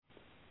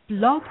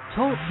Blog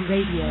Talk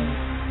Radio.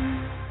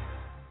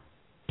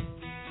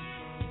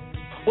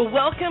 Well,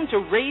 welcome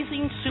to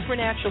Raising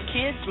Supernatural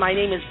Kids. My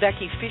name is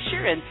Becky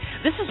Fisher, and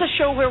this is a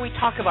show where we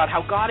talk about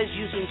how God is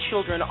using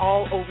children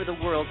all over the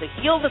world to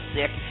heal the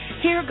sick,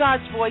 hear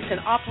God's voice,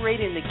 and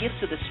operate in the gifts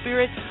of the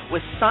Spirit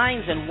with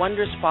signs and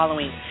wonders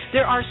following.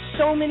 There are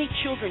so many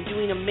children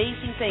doing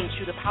amazing things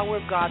through the power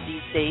of God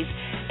these days,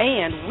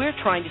 and we're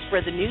trying to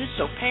spread the news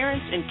so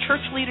parents and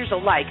church leaders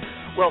alike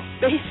will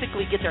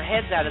basically get their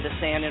heads out of the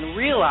sand and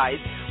realize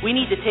we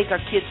need to take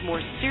our kids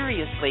more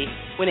seriously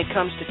when it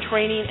comes to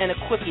training and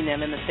equipping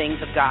them in the things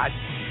of God.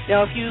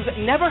 Now, if you've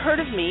never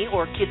heard of me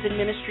or Kids in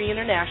Ministry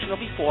International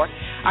before,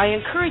 I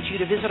encourage you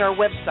to visit our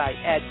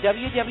website at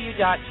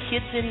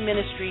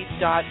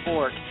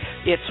www.kidsinministry.org.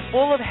 It's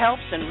full of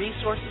helps and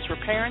resources for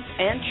parents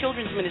and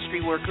children's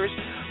ministry workers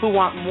who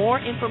want more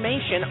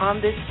information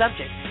on this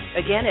subject.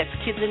 Again, it's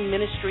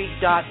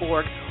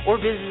kidsinministry.org, or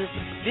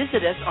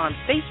visit us on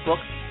Facebook,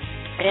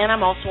 and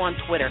I'm also on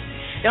Twitter.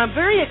 Now, I'm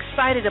very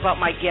excited about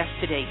my guest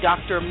today,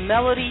 Dr.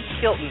 Melody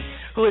Hilton,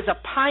 who is a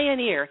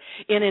pioneer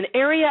in an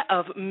area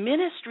of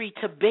ministry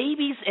to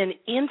babies and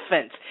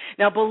infants.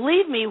 Now,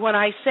 believe me when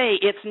I say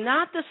it's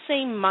not the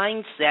same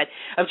mindset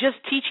of just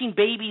teaching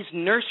babies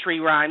nursery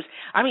rhymes.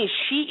 I mean,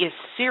 she is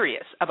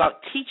serious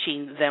about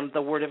teaching them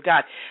the Word of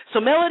God. So,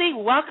 Melody,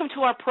 welcome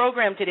to our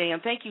program today,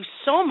 and thank you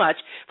so much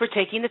for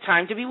taking the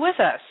time to be with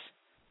us.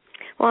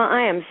 Well,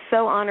 I am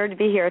so honored to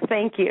be here.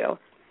 Thank you.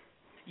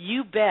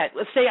 You bet.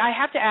 Let's say I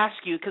have to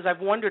ask you, because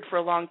I've wondered for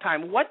a long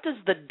time, what does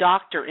the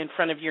doctor in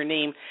front of your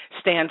name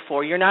stand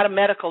for? You're not a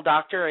medical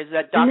doctor. Is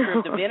that Doctor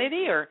of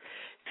Divinity? Or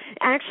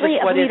actually,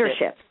 of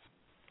leadership.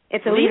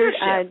 It's a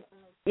leadership.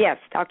 Yes,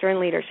 Doctor in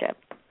Leadership.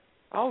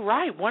 All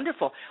right,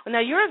 wonderful. Well,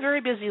 now, you're a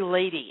very busy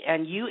lady,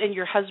 and you and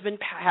your husband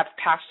have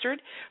pastored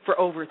for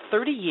over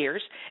 30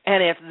 years,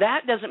 and if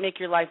that doesn't make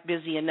your life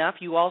busy enough,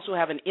 you also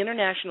have an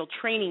international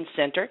training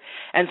center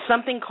and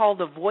something called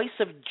the Voice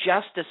of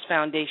Justice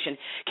Foundation.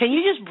 Can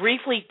you just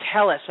briefly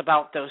tell us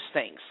about those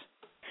things?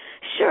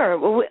 Sure.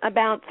 Well,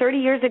 about 30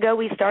 years ago,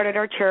 we started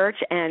our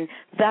church, and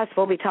thus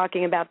we'll be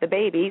talking about the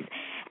babies.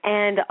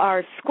 And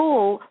our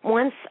school,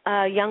 once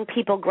young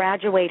people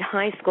graduate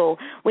high school,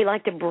 we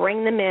like to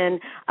bring them in,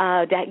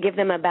 give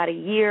them about a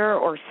year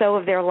or so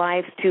of their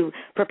lives to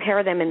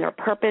prepare them in their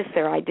purpose,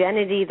 their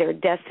identity, their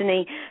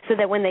destiny, so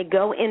that when they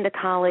go into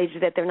college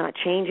that they're not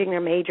changing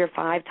their major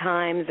 5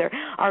 times.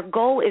 Our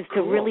goal is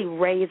to really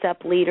raise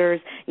up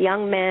leaders,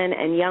 young men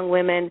and young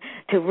women,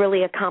 to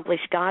really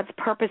accomplish God's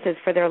purposes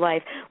for their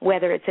life,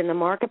 whether it's in the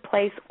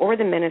marketplace or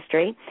the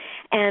ministry.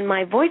 And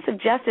my Voice of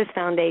Justice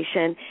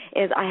Foundation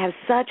is I have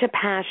such a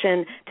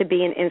passion to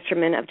be an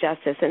instrument of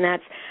justice, and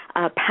that's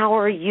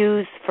power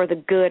used for the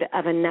good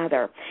of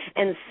another.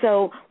 And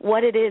so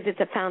what it is, it's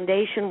a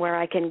foundation where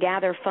I can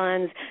gather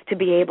funds to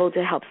be able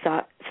to help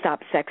stop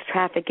sex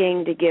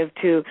trafficking, to give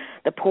to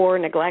the poor,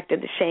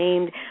 neglected,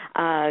 shamed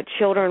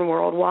children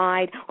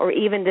worldwide, or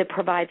even to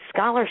provide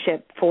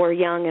scholarship for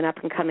young and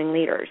up-and-coming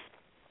leaders.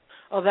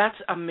 Oh, that's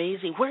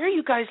amazing. Where are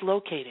you guys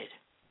located?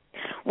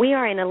 We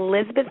are in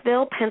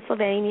Elizabethville,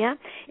 Pennsylvania.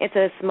 It's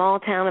a small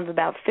town of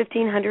about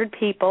 1,500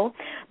 people,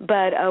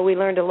 but we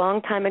learned a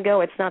long time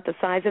ago it's not the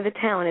size of the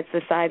town, it's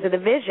the size of the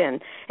vision,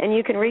 and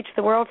you can reach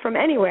the world from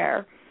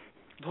anywhere.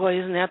 Boy,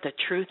 isn't that the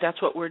truth?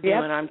 That's what we're doing.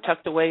 Yep. I'm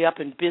tucked away up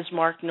in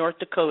Bismarck, North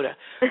Dakota.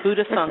 Who'd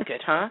have thunk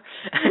it, huh?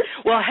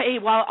 Well, hey,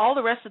 while all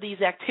the rest of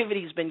these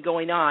activities have been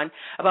going on,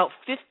 about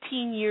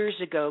 15 years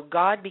ago,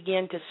 God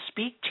began to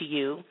speak to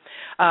you,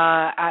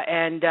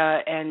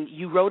 and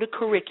you wrote a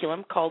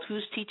curriculum called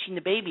Who's Teaching the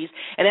Babies?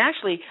 And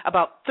actually,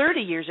 about 30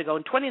 years ago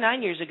and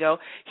 29 years ago,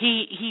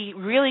 he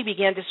really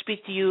began to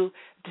speak to you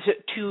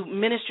to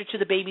minister to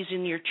the babies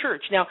in your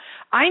church. Now,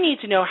 I need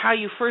to know how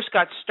you first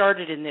got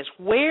started in this.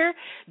 Where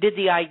did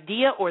the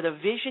idea or the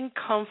vision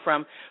come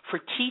from for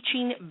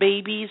teaching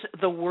babies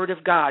the Word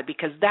of God?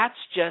 Because that's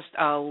just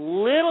a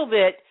little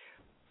bit,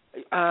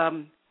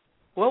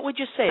 what would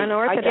you say?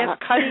 Unorthodox. I guess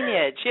cutting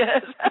edge.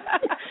 Yes.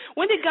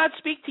 When did God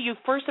speak to you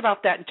first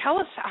about that? And tell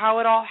us how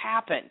it all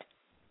happened.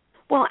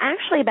 Well,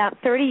 actually, about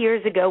 30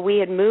 years ago, we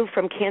had moved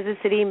from Kansas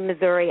City,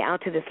 Missouri,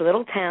 out to this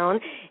little town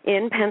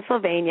in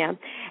Pennsylvania,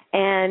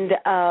 and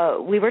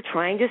we were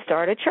trying to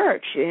start a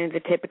church,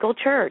 the typical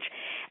church.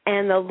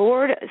 And the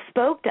Lord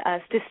spoke to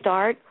us to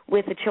start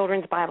with a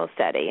children's Bible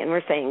study. And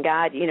we're saying,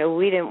 God,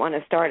 we didn't want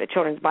to start a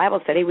children's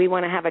Bible study. We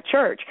want to have a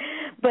church.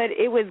 But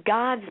it was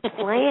God's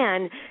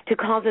plan to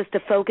cause us to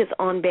focus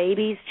on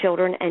babies,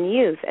 children, and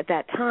youth at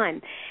that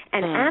time.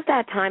 And at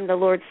that time, the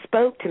Lord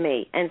spoke to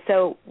me. And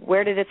so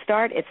where did it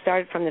start? It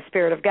started from the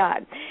Spirit of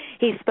God.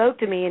 He spoke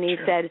to me, and he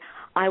said,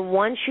 I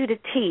want you to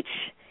teach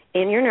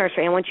in your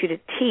nursery. I want you to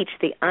teach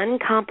the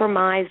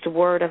uncompromised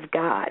Word of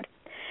God,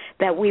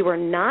 that we were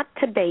not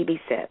to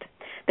babysit,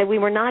 that we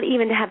were not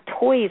even to have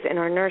toys in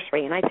our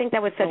nursery. And I think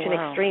that was such an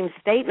extreme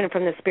statement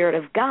from the Spirit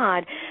of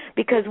God,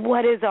 because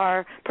what is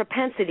our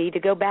propensity to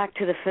go back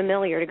to the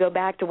familiar, to go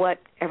back to what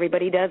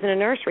everybody does in a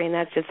nursery, and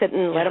that's just sit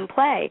and let them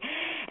play.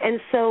 And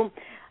so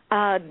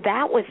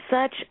that was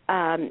such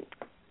an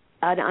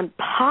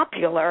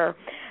unpopular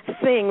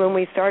thing when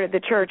we started the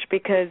church,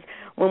 because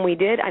when we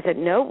did, I said,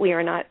 no, we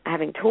are not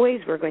having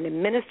toys. We're going to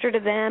minister to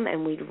them,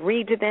 and we'd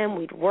read to them.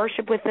 We'd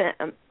worship with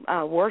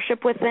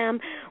them.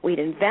 We'd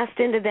invest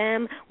into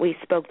them. We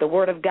spoke the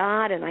Word of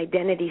God and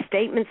identity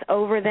statements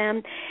over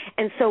them.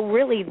 And so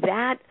really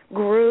that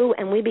grew,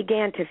 and we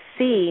began to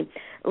see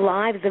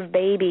lives of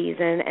babies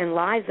and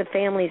lives of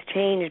families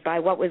changed by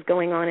what was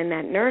going on in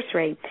that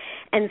nursery.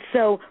 And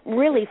so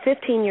really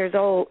 15 years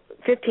ago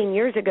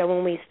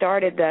when we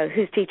started the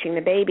Who's Teaching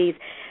the Babies,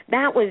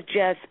 that was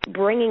just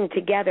bringing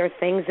together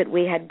things that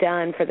we had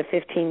done for the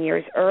 15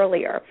 years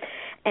earlier.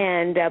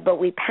 And but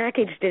we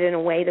packaged it in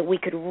a way that we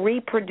could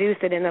reproduce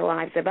it in the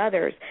lives of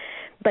others.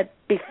 But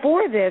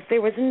before this,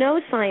 there was no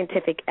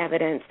scientific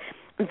evidence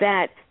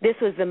that this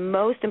was the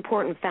most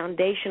important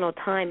foundational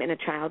time in a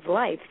child's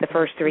life, the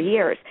first 3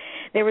 years.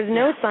 There was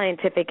no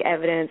scientific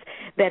evidence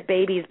that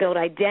babies build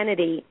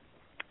identity,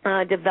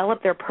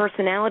 develop their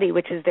personality,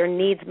 which is their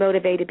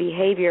needs-motivated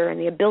behavior, and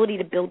the ability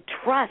to build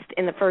trust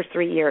in the first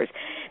 3 years,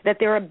 that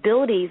their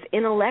abilities,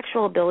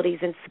 intellectual abilities,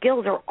 and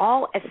skills are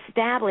all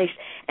established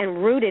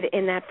and rooted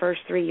in that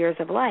first 3 years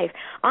of life.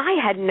 I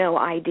had no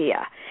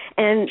idea,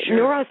 and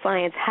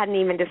neuroscience hadn't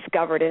even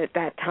discovered it at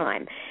that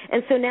time.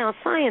 And so now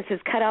science has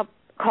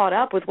caught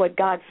up with what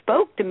God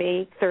spoke to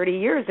me 30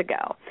 years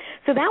ago.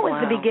 So that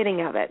was the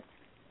beginning of it.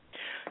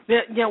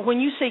 Now,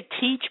 when you say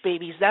teach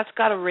babies, that's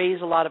got to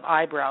raise a lot of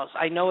eyebrows.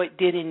 I know it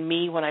did in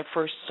me when I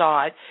first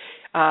saw it.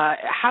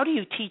 How do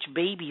you teach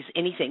babies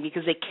anything?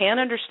 Because they can't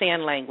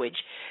understand language.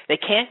 They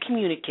can't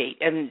communicate.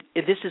 And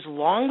this is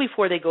long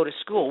before they go to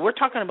school. We're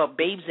talking about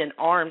babes in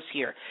arms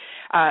here.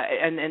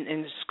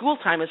 And school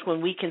time is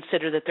when we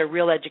consider that their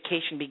real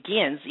education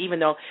begins, even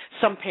though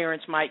some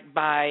parents might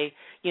buy,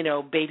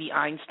 baby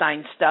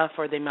Einstein stuff,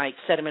 or they might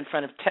set them in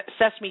front of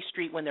Sesame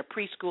Street when they're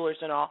preschoolers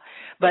and all.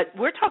 But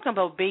we're talking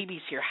about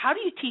babies here. How do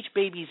you teach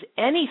babies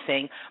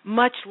anything,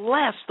 much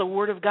less the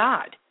Word of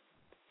God?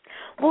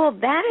 Well,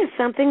 that is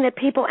something that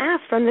people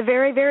ask from the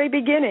very, very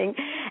beginning.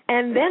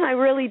 And then I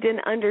really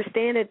didn't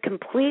understand it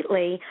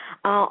completely.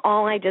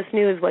 All I just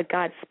knew is what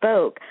God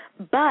spoke.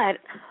 But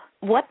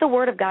what the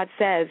Word of God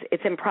says,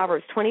 it's in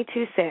Proverbs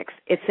 22:6.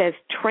 It says,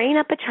 train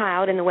up a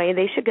child in the way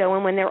they should go,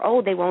 and when they're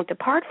old, they won't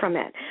depart from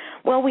it.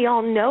 Well, we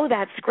all know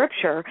that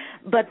scripture,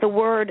 but the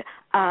word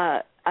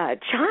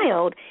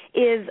child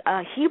is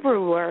a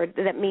Hebrew word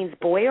that means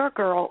boy or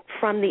girl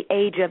from the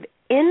age of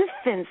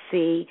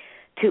infancy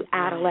to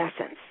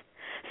adolescence.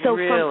 So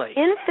from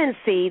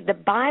infancy, the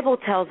Bible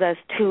tells us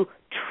to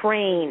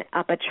train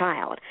up a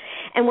child.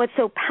 And what's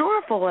so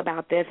powerful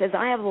about this is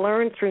I have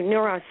learned through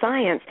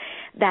neuroscience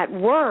that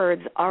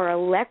words are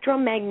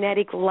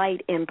electromagnetic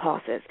light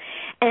impulses.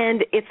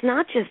 And it's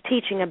not just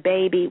teaching a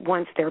baby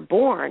once they're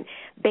born.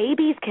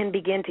 Babies can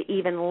begin to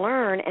even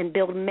learn and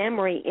build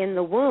memory in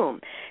the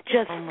womb.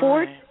 Just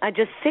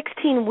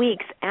 16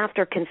 weeks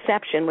after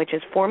conception, which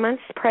is 4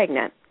 months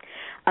pregnant,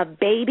 a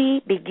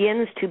baby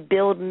begins to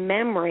build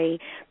memory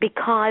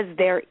because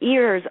their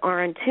ears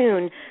are in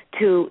tune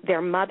to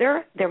their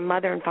mother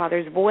and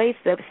father's voice,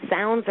 the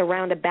sounds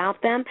around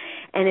about them,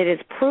 and it is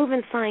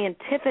proven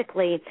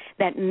scientifically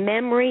that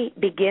memory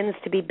begins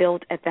to be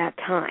built at that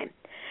time.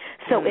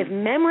 So if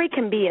memory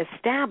can be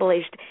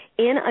established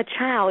in a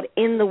child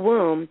in the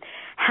womb,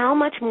 how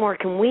much more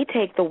can we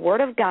take the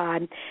Word of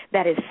God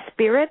that is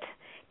spirit,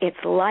 it's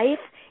life,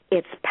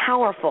 it's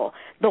powerful.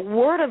 The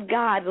Word of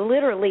God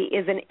literally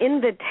is an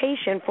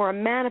invitation for a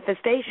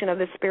manifestation of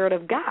the Spirit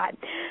of God.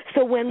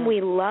 So when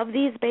we love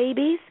these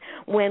babies,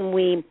 when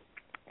we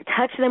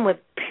touch them with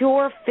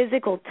pure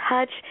physical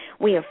touch,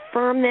 we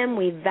affirm them,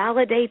 we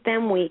validate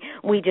them, we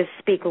just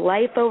speak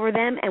life over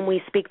them, and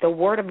we speak the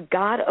Word of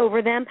God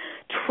over them.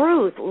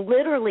 Truth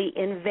literally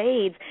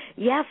invades,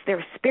 yes,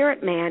 their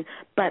spirit man,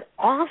 but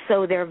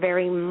also their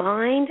very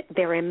mind,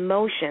 their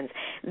emotions.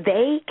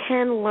 They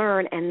can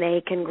learn and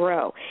they can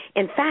grow.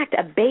 In fact,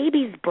 a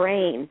baby's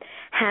brain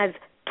has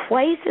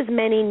twice as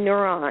many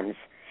neurons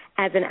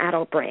as an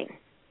adult brain.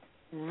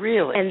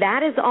 Really? And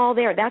that is all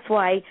there. That's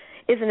why,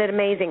 isn't it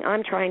amazing?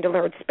 I'm trying to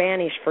learn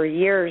Spanish for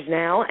years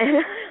now,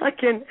 and I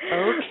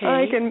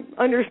can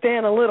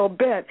understand a little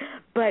bit.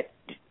 But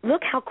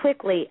look how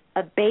quickly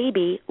a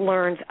baby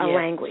learns a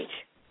language.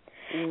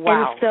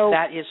 Wow, and so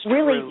that is true.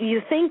 Really,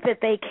 you think that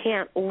they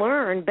can't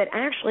learn, but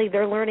actually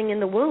they're learning in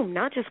the womb,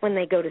 not just when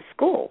they go to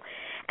school.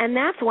 And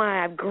that's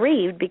why I've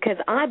grieved, because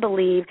I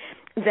believe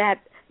that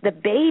the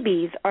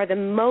babies are the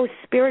most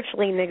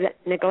spiritually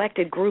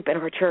neglected group in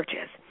our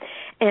churches.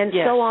 And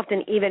so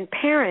often even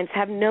parents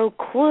have no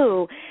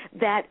clue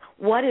that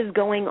what is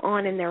going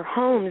on in their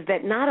homes,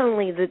 that not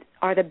only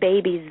are the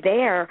babies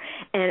there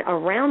and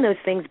around those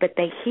things, but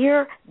they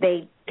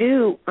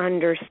do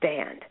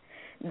understand.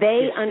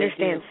 They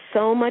understand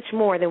so much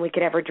more than we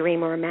could ever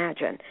dream or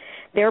imagine.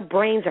 Their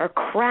brains are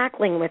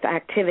crackling with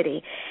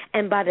activity.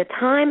 And by the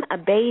time a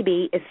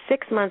baby is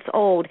 6 months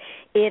old,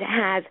 it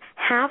has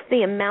half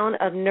the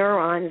amount of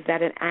neurons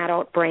that an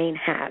adult brain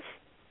has.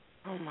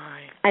 Oh,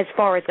 my. As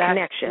far as That's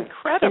connection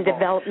incredible. and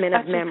development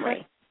of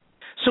memory.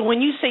 So when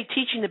you say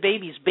teaching the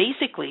babies,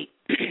 basically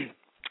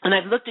and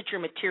I've looked at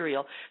your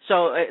material,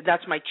 so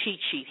that's my cheat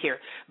sheet here.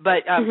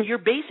 But you're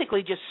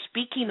basically just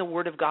speaking the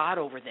Word of God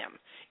over them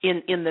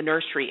in the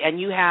nursery,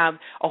 and you have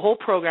a whole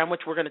program,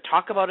 which we're going to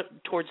talk about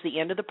towards the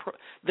end of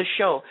the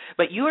show.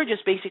 But you are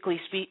just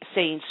basically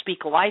saying,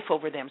 speak life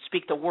over them,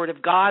 speak the Word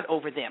of God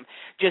over them.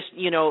 Just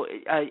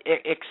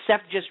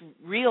just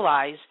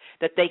realize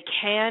that they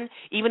can,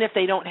 even if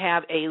they don't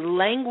have a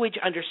language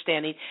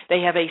understanding,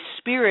 they have a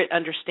spirit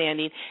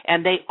understanding,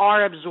 and they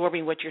are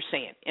absorbing what you're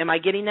saying. Am I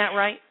getting that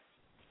right?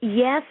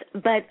 Yes,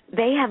 but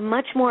they have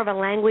much more of a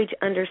language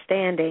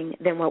understanding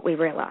than what we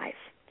realize.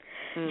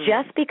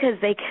 Just because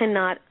they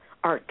cannot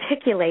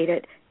articulate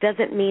it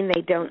doesn't mean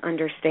they don't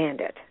understand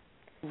it.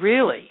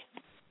 Really?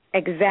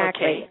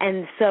 Exactly. Okay.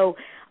 And so,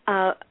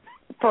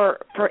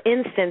 for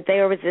instance,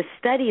 there was a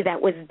study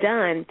that was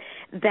done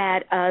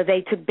that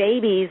they took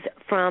babies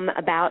from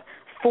about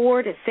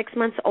 4 to 6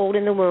 months old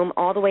in the womb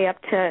all the way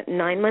up to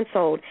 9 months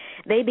old.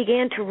 They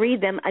began to read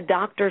them a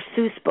Dr.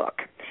 Seuss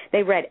book.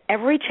 They read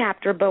every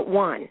chapter but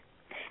one.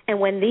 And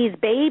when these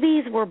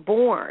babies were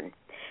born,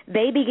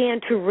 they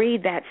began to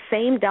read that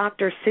same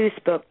Dr. Seuss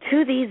book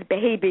to these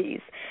babies.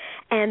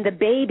 And the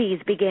babies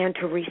began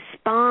to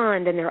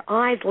respond, and their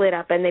eyes lit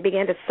up, and they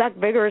began to suck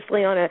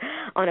vigorously on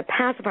a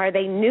pacifier.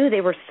 They knew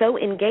they were so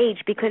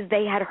engaged because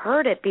they had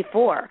heard it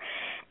before.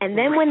 And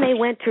then when they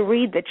went to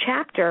read the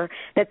chapter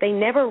that they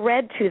never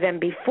read to them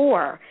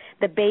before,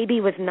 the baby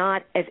was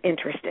not as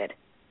interested.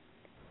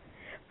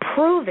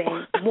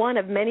 Proving, one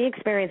of many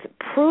experiences,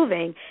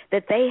 proving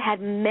that they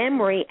had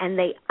memory and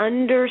they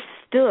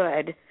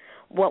understood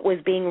what was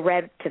being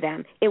read to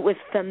them. It was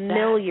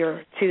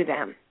familiar to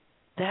them.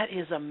 That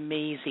is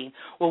amazing.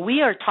 Well,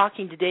 we are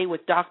talking today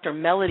with Dr.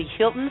 Melody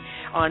Hilton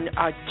on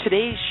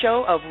today's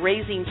show of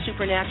Raising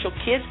Supernatural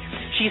Kids.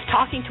 She's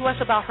talking to us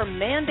about her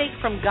mandate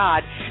from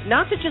God,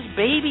 not to just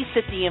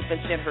babysit the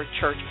infants in her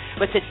church,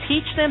 but to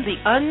teach them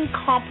the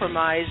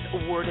uncompromised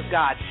Word of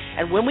God.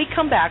 And when we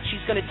come back,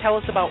 she's going to tell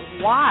us about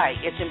why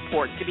it's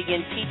important to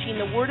begin teaching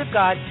the Word of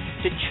God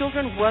to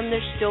children when they're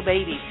still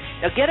babies.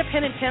 Now, get a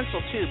pen and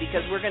pencil, too,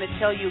 because we're going to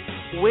tell you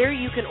where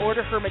you can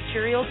order her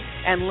materials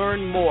and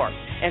learn more.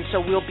 And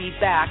so we'll be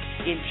back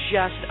in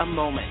just a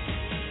moment.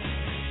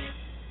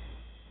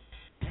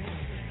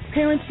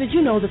 Parents, did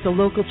you know that the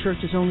local church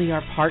is only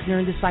our partner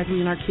in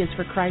discipling our kids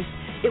for Christ?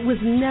 It was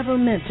never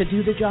meant to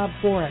do the job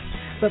for us.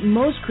 But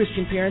most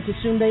Christian parents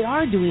assume they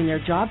are doing their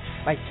job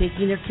by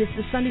taking their kids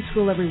to Sunday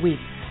school every week.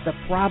 The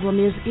problem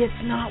is it's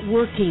not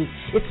working.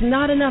 It's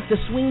not enough to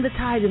swing the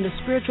tide in the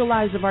spiritual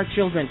lives of our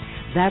children.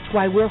 That's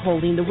why we're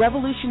holding the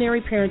Revolutionary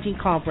Parenting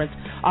Conference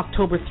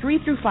October 3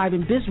 through 5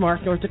 in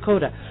Bismarck, North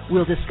Dakota.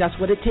 We'll discuss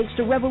what it takes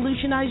to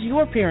revolutionize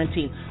your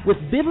parenting with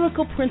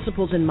biblical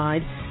principles in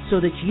mind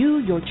so that you,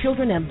 your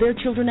children, and their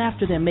children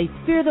after them may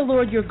fear the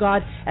Lord your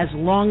God as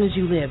long as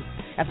you live.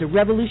 At the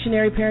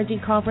Revolutionary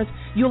Parenting Conference,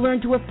 you'll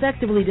learn to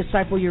effectively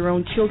disciple your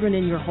own children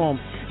in your home.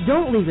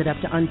 Don't leave it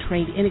up to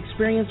untrained,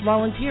 inexperienced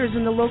volunteers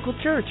in the local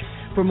church.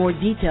 For more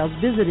details,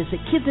 visit us at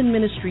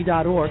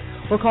kidsinministry.org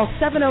or call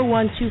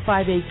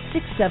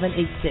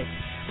 701-258-6786.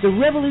 The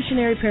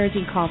Revolutionary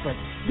Parenting Conference.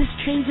 This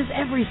changes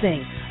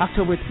everything.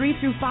 October 3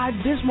 through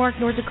 5, Bismarck,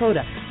 North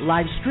Dakota.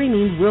 Live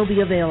streaming will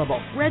be available.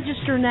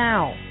 Register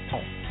now.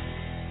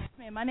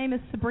 My name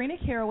is Sabrina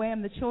Caraway.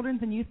 I'm the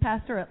Children's and Youth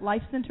Pastor at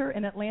Life Center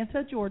in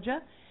Atlanta,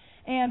 Georgia.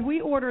 And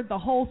we ordered the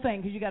whole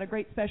thing because you got a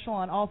great special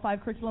on all 5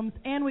 curriculums,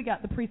 and we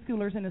got the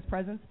preschoolers in His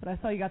presence, but I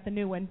saw you got the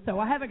new one. So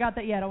I haven't got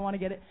that yet. I want to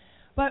get it.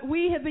 But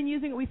we have been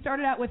using it. We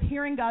started out with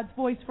hearing God's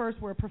voice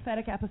first. We're a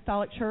prophetic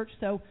apostolic church,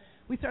 so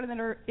we started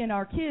in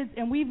our kids,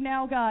 and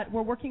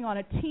we're working on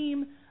a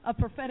team of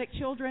prophetic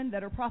children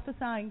that are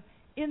prophesying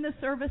in the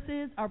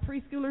services, our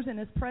preschoolers in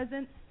His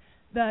presence.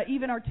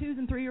 Even our 2-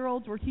 and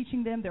 3-year-olds, we're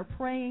teaching them. They're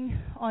praying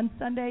on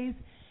Sundays.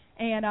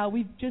 And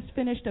we've just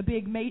finished a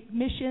big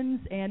missions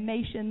and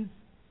nations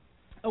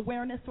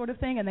awareness sort of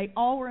thing, and they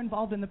all were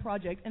involved in the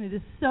project. And it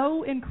is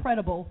so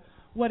incredible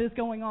what is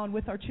going on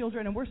with our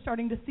children. And we're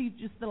starting to see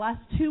just the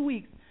last 2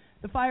 weeks,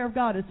 the fire of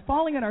God is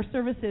falling in our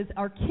services.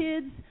 Our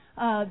kids,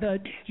 the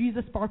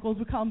Jesus Sparkles,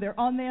 we call them, they're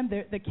on them.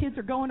 The kids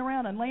are going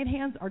around and laying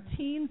hands. Our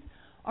teens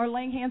are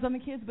laying hands on the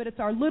kids, but it's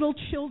our little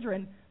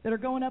children that are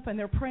going up and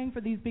they're praying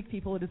for these big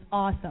people. It is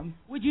awesome.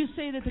 Would you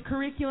say that the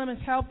curriculum has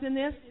helped in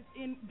this?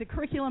 The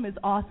curriculum is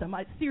awesome.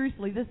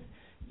 Seriously,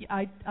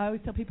 I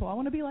always tell people I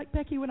want to be like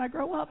Becky when I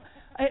grow up.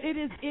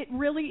 It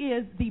really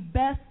is the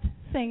best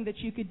thing that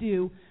you could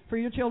do for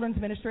your children's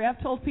ministry.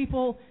 I've told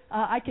people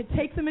I could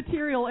take the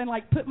material and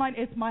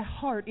it's my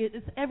heart.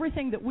 It's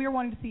everything that we're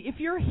wanting to see. If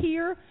you're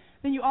here,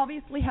 then you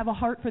obviously have a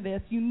heart for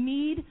this. You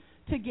need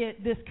to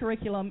get this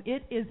curriculum.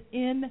 It is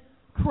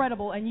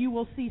incredible, and you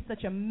will see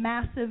such a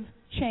massive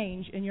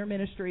change in your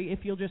ministry if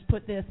you'll just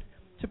put this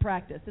to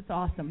practice. It's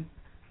awesome.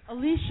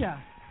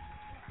 Alicia.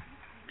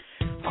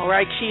 All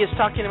right, she is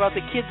talking about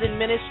the Kids in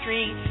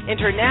Ministry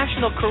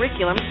International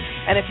Curriculum,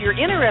 and if you're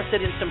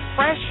interested in some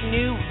fresh,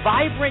 new,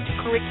 vibrant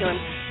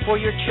curriculum for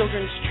your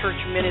children's church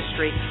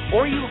ministry,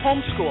 or you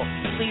homeschool,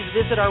 please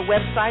visit our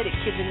website at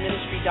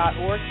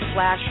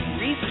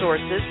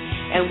kidsinministry.org/resources,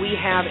 and we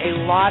have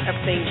a lot of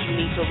things you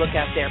need to look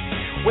at there.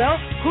 Well,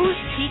 who's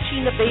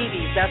teaching the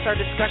babies? That's our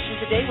discussion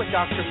today with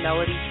Dr.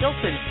 Melody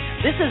Hilton.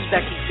 This is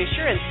Becky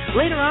Fisher, and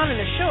later on in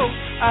the show,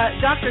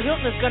 Dr.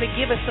 Hilton is going to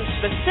give us some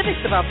specifics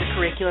about the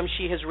curriculum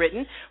she has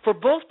written for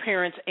both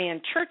parents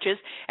and churches.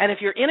 And if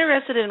you're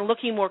interested in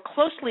looking more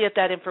closely at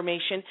that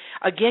information,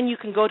 again, you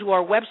can go to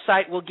our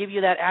website. We'll give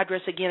you that address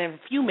again in a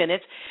few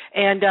minutes.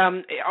 And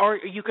or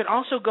you can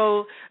also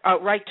go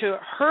right to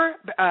her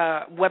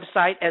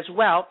website as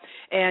well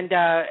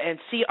and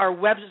see our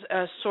web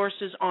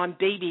sources on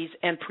babies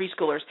and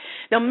preschoolers.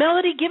 Now,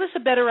 Melody, give us a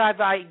better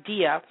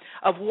idea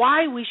of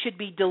why we should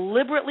be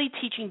deliberately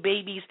teaching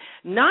babies,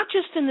 not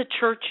just in the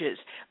churches,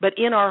 but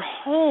in our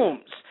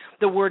homes,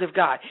 the Word of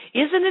God.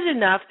 Isn't it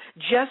enough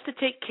just to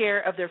take care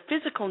of their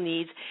physical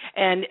needs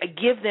and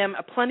give them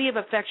plenty of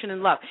affection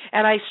and love?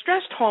 And I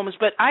stressed homes,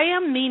 but I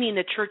am meaning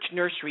the church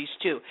nurseries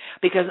too,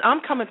 because I'm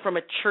coming from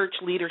a church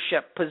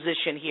leadership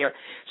position here.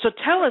 So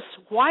tell us,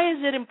 why is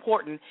it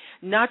important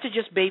not to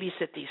just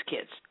babysit these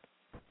kids?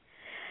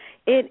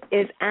 It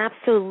is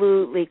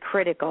absolutely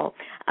critical.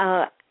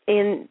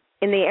 In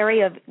the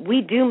area of,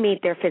 we do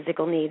meet their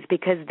physical needs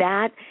because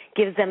that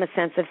gives them a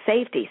sense of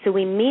safety. So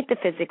we meet the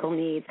physical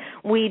needs.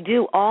 We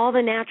do all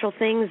the natural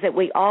things that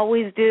we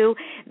always do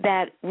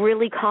that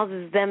really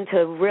causes them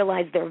to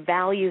realize their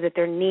value, that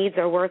their needs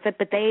are worth it,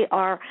 but they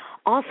are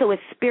also a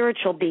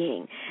spiritual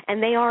being,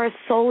 and they are a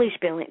soulish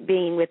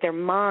being with their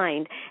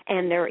mind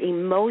and their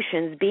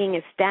emotions being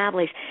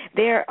established.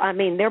 Their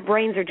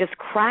brains are just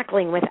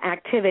crackling with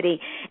activity.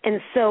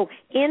 And so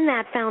in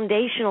that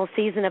foundational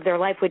season of their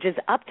life, which is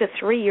up to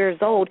 3 years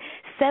old,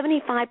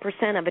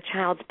 75% of a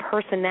child's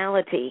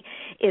personality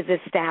is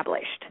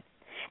established.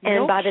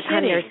 And by the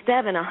time they're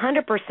 7,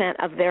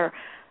 100% of their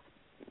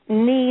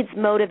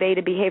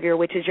needs-motivated behavior,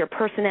 which is your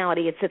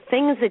personality. It's the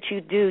things that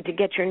you do to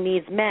get your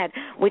needs met,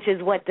 which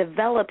is what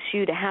develops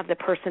you to have the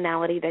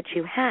personality that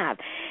you have.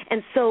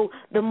 And so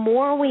the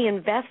more we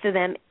invest in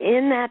them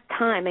in that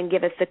time and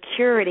give a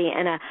security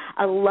and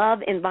a love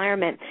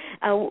environment,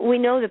 we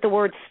know that the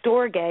word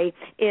storge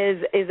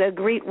is a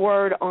Greek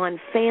word on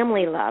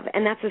family love,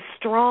 and that's a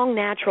strong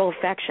natural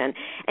affection.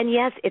 And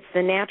yes, it's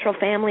the natural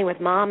family with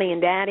mommy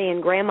and daddy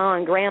and grandma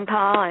and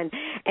grandpa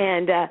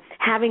and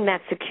having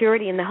that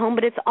security in the home,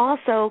 but it's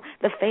also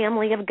the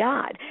family of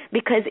God,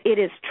 because it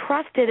is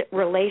trusted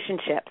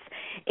relationships.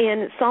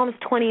 In Psalms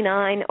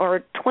 29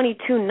 or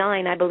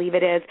 22:9, I believe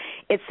it is,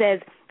 it says,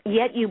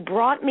 "Yet you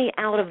brought me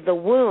out of the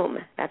womb,"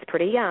 that's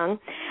pretty young,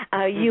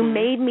 "you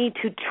made me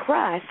to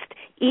trust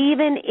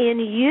even in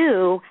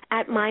you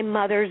at my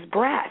mother's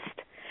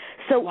breast."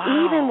 So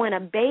even when a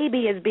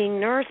baby is being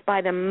nursed by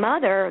the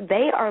mother,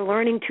 they are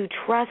learning to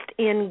trust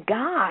in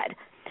God.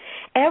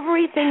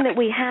 Everything that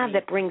we have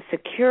that brings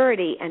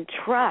security and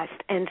trust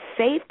and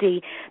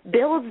safety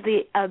builds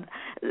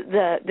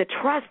the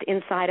trust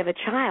inside of a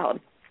child.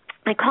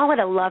 I call it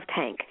a love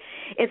tank.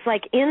 It's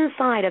like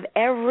inside of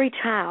every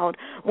child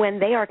when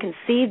they are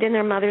conceived in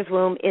their mother's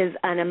womb is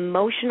an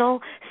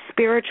emotional,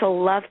 spiritual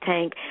love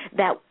tank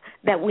that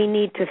we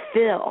need to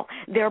fill.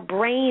 Their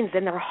brains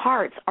and their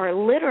hearts are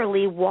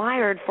literally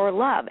wired for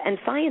love. And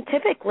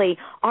scientifically,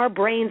 our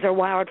brains are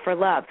wired for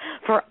love.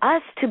 For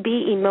us to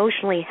be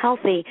emotionally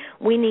healthy,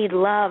 we need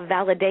love,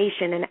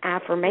 validation, and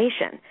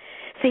affirmation.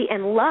 See,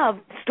 and love,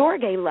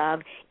 storge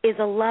love, is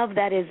a love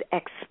that is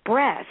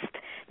expressed,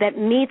 that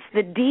meets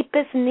the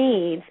deepest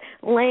needs,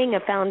 laying a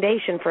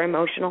foundation for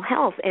emotional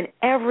health in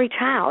every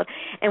child.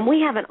 And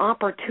we have an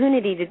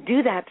opportunity to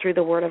do that through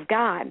the Word of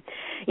God.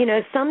 You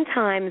know,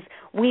 sometimes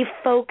we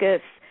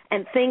focus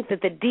and think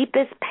that the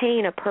deepest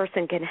pain a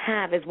person can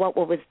have is what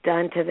was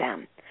done to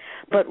them.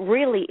 But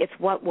really, it's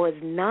what was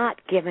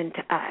not given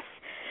to us.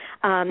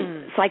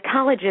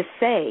 Psychologists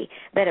say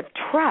that if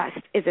trust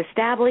is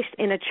established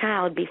in a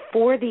child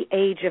before the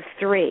age of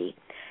 3,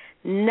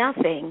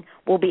 nothing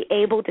will be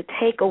able to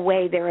take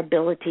away their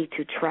ability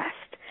to trust.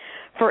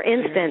 For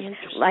instance,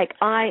 like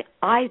I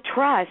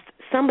trust,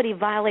 somebody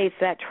violates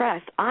that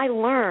trust, I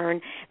learn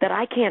that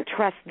I can't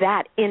trust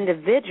that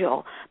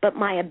individual, but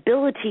my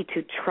ability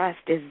to trust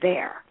is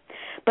there.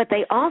 But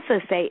they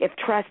also say if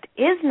trust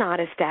is not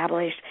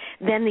established,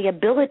 then the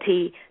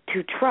ability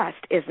to trust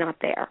is not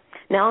there.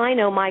 Now, I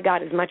know my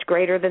God is much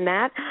greater than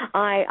that.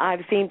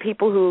 I've seen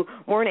people who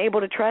weren't able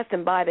to trust,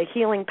 and by the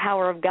healing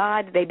power of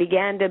God, they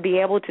began to be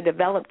able to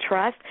develop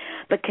trust.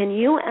 But can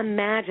you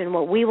imagine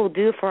what we will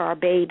do for our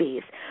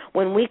babies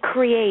when we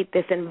create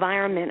this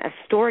environment of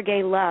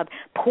storge love,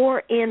 pour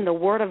in the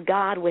Word of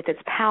God with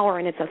its power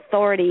and its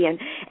authority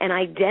and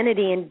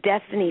identity and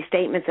destiny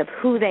statements of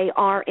who they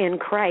are in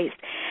Christ,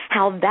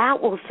 how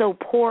that will so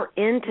pour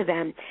into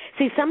them.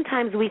 See,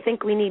 sometimes we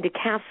think we need to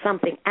cast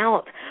something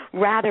out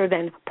rather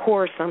than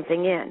pour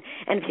something in.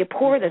 And if you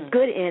pour the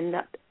good in,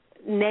 the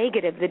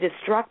negative, the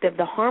destructive,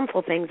 the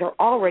harmful things are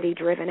already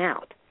driven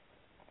out.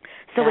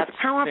 So it's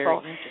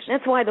powerful.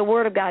 That's why the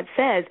Word of God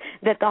says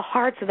that the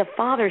hearts of the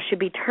fathers should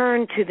be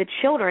turned to the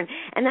children.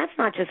 And that's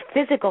not just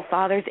physical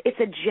fathers, it's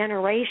a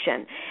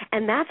generation.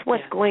 And that's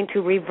what's going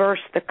to reverse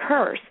the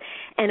curse.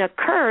 And a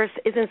curse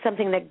isn't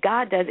something that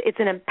God does. It's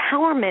an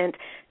empowerment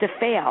to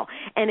fail.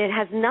 And it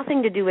has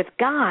nothing to do with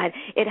God.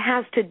 It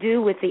has to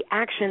do with the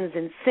actions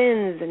and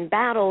sins and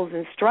battles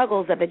and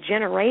struggles of a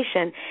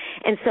generation.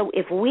 And so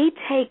if we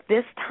take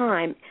this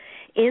time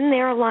in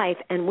their life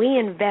and we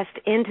invest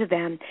into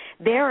them,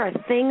 there are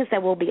things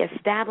that will be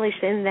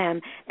established in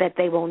them that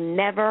they will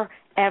never,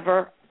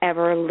 ever,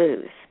 ever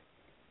lose.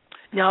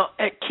 Now,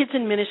 at Kids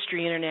in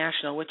Ministry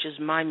International, which is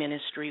my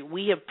ministry,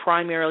 we have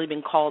primarily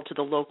been called to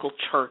the local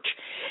church.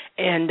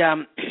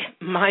 And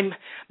my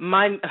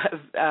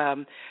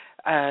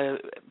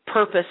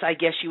purpose, I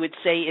guess you would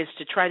say, is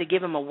to try to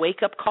give them a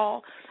wake-up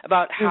call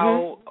about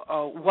how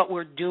what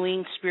we're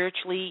doing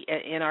spiritually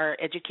in our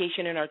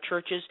education in our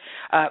churches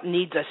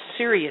needs a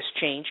serious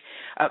change.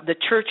 The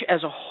church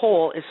as a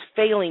whole is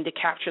failing to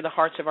capture the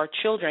hearts of our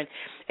children,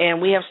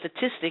 and we have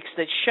statistics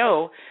that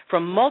show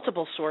from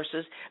multiple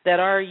sources that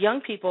our young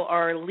people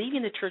are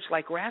leaving the church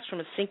like rats from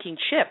a sinking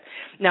ship.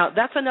 Now,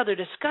 that's another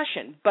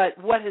discussion, but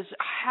what has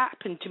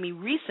happened to me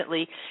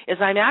recently is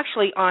I'm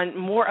actually on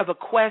more of a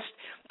quest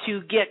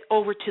to get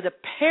over to the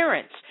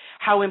parents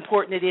how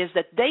important it is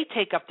that they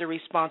take up the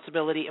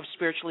responsibility of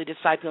spiritually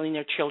discipling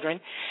their children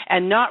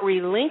and not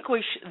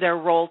relinquish their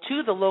role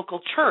to the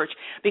local church,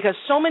 because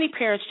so many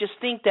parents just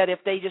think that if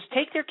they just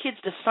take their kids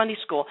to Sunday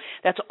school,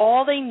 that's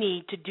all they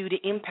need to do to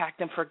impact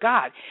them for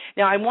God.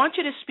 Now, I want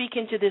you to speak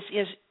into this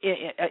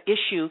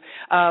issue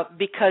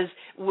because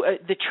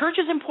the church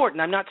is important.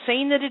 I'm not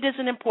saying that it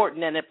isn't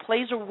important, and it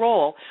plays a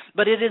role,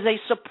 but it is a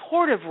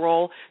supportive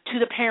role to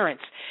the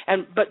parents.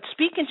 But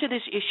speak into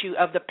this issue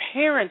of the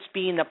parents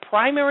being the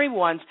primary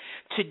ones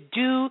to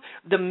do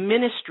the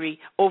ministry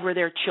over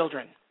their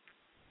children.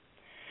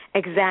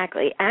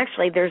 Exactly.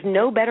 Actually, there's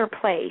no better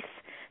place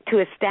to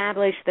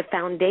establish the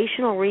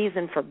foundational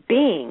reason for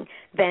being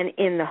than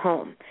in the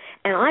home.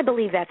 And I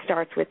believe that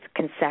starts with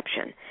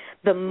conception.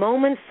 The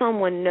moment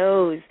someone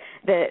knows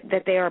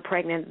that they are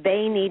pregnant,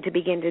 they need to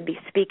begin to be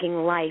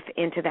speaking life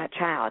into that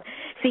child.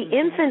 See,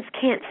 infants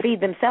can't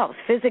feed themselves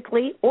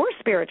physically or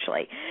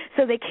spiritually,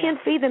 so they can't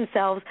feed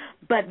themselves,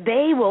 but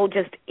they will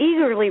just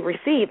eagerly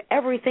receive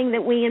everything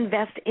that we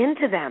invest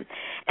into them.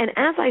 And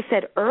as I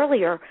said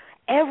earlier,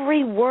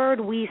 every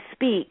word we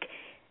speak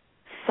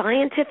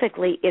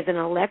scientifically is an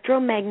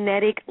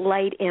electromagnetic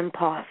light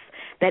impulse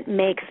that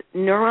makes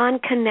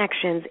neuron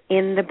connections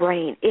in the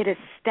brain. It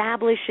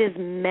establishes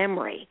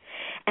memory,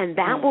 and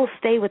that will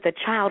stay with the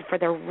child for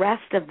the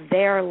rest of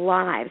their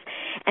lives.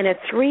 And at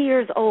 3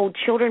 years old,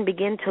 children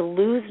begin to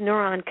lose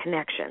neuron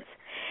connections.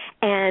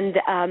 And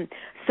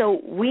so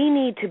we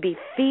need to be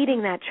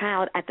feeding that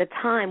child at the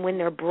time when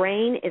their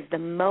brain is the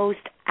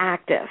most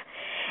active.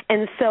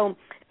 And so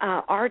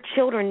our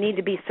children need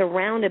to be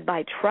surrounded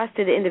by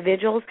trusted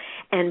individuals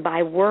and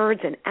by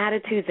words and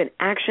attitudes and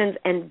actions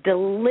and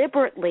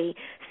deliberately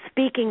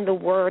speaking the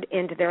word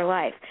into their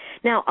life.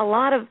 Now, a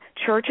lot of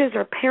churches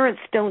or parents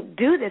don't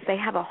do this. They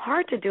have a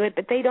heart to do it,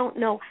 but they don't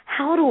know,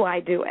 how do I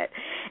do it?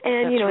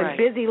 And, That's right.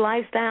 in busy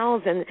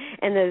lifestyles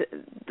and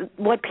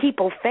what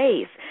people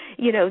face,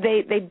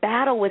 they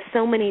battle with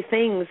so many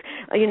things.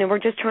 We're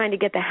just trying to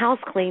get the house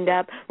cleaned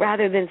up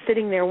rather than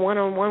sitting there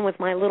one-on-one with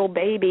my little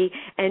baby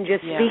and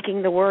just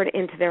speaking the word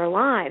into their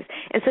lives.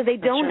 And so they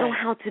don't know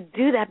how to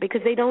do that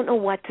because they don't know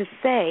what to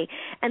say.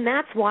 And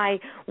that's why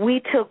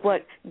we took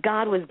what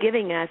God was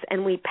giving us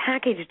and we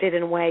packaged it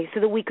in a way so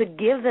that we could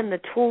give them the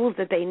tools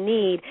that they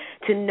need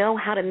to know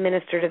how to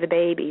minister to the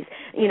babies,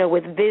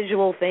 with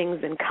visual things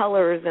and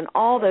colors and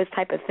all those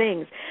type of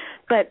things.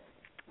 But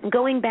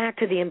going back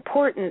to the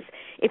importance,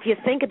 if you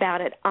think about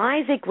it,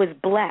 Isaac was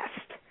blessed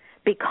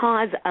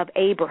because of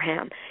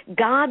Abraham.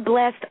 God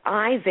blessed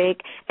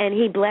Isaac, and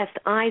he blessed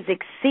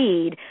Isaac's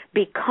seed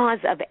because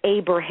of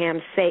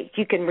Abraham's sake.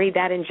 You can read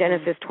that in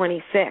Genesis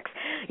 26.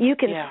 You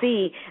can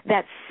see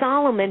that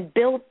Solomon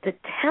built the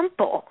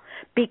temple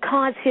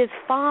because his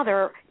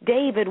father,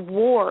 David,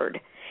 warred,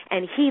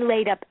 and he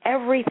laid up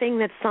everything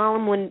that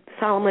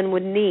Solomon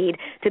would need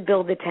to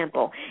build the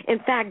temple. In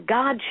fact,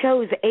 God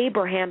chose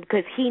Abraham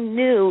because he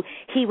knew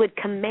he would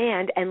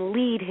command and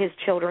lead his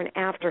children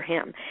after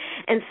him.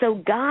 And so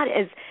God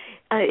is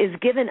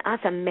given us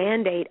a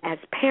mandate as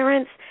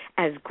parents,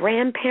 as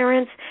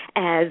grandparents,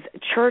 as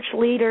church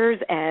leaders,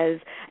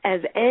 as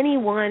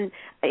anyone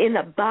in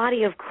the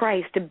body of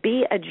Christ, to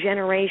be a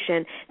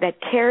generation that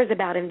cares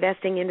about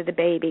investing into the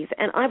babies.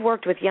 And I've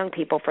worked with young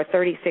people for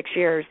 36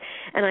 years,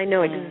 and I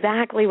know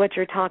exactly what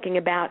you're talking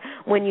about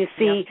when you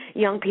see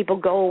young people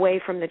go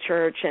away from the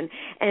church. And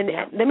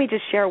let me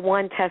just share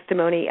one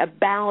testimony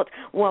about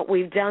what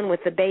we've done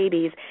with the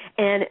babies.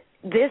 And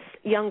this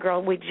young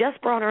girl, we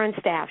just brought her on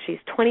staff. She's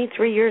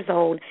 23 years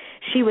old.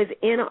 She was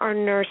in our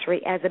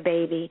nursery as a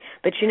baby.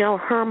 But,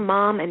 her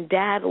mom and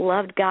dad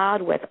loved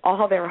God with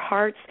all their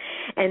hearts.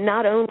 And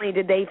not only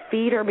did they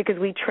feed her, because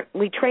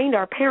we trained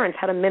our parents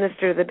how to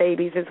minister to the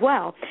babies as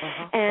well.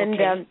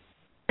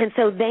 And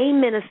so they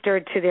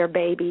ministered to their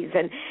babies,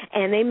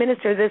 and they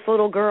ministered to this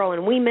little girl,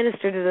 and we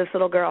ministered to this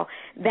little girl.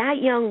 That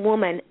young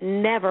woman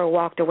never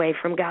walked away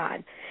from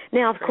God.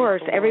 Now, of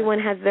course, everyone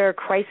has their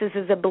crises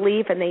of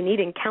belief, and they need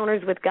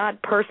encounters with God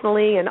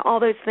personally and all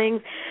those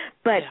things.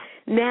 But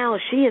now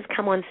she has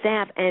come on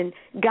staff, and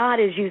God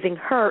is using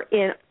her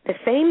in the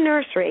same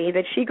nursery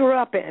that she grew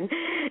up in.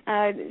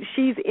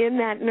 She's in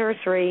that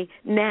nursery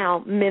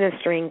now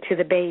ministering to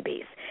the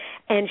babies.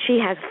 And she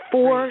has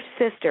 4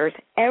 sisters.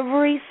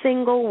 Every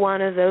single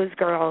one of those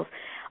girls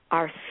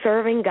are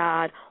serving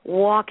God,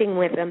 walking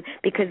with Him,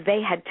 because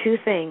they had 2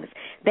 things.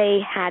 They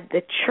had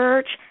the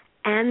church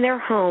and their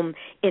home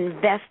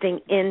investing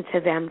into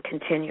them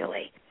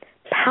continually.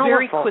 Powerful.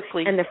 Very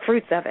quickly. And the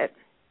fruits of it.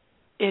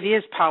 It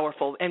is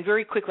powerful. And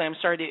very quickly, I'm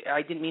sorry,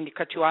 I didn't mean to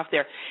cut you off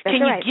there. That's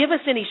Can all you right. give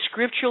us any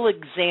scriptural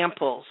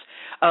examples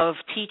of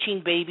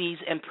teaching babies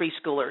and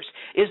preschoolers?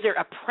 Is there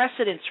a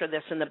precedence for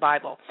this in the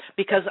Bible?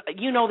 Because,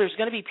 there's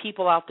going to be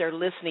people out there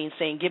listening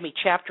saying, give me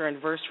chapter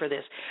and verse for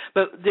this.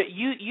 But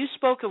you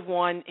spoke of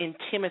one in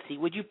Timothy.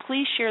 Would you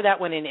please share that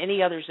one and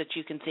any others that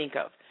you can think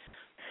of?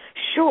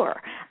 Sure.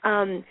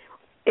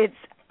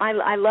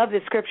 I love the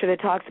scripture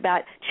that talks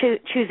about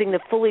choosing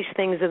the foolish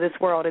things of this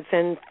world. It's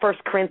in 1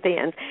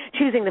 Corinthians,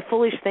 choosing the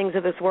foolish things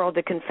of this world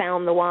to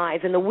confound the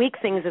wise, and the weak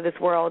things of this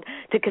world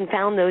to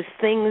confound those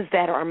things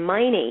that are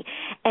mighty,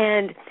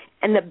 and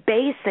the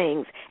base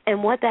things.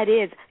 And what that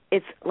is,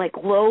 it's like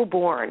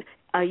lowborn,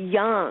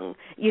 young,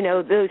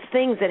 those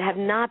things that have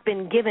not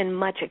been given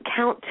much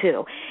account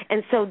to.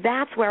 And so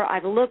that's where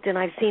I've looked and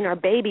I've seen our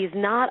babies,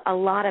 not a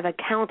lot of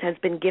account has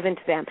been given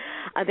to them.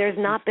 There's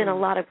not been a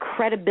lot of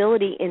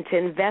credibility into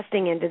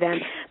investing into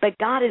them, but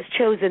God has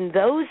chosen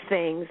those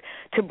things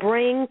to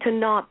bring to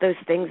naught those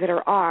things that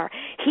are.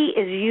 He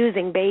is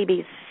using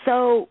babies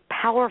so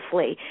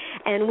powerfully,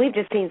 and we've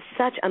just seen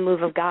such a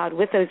move of God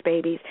with those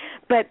babies.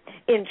 But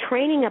in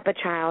training up a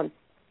child,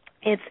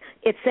 it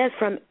says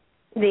from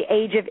the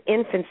age of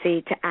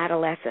infancy to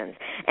adolescence.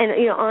 And,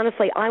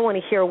 honestly, I want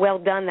to hear, well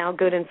done, thou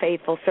good and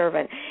faithful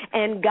servant.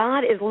 And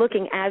God is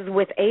looking, as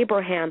with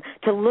Abraham,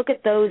 to look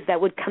at those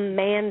that would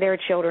command their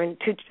children,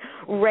 to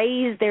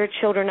raise their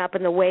children up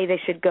in the way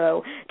they should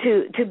go,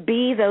 to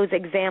be those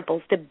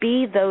examples, to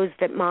be those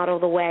that model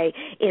the way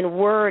in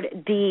word,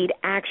 deed,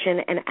 action,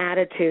 and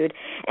attitude.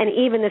 And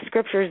even the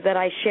scriptures that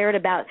I shared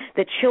about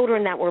the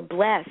children that were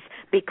blessed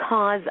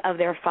because of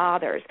their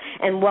fathers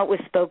and what was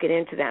spoken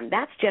into them.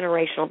 That's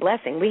generational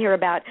blessing. We hear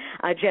about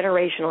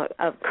generational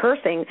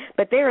cursing,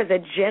 but there is a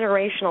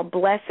generational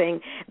blessing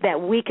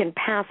that we can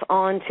pass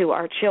on to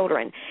our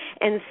children.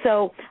 And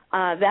so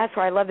that's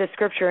why I love the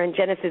scripture in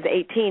Genesis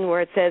 18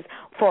 where it says,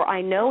 for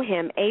I know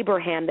him,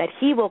 Abraham, that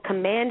he will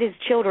command his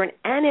children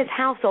and his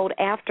household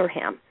after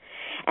him.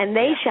 And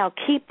they shall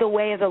keep the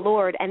way of the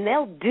Lord, and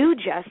they'll do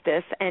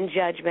justice and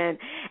judgment,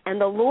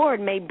 and the Lord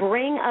may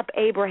bring up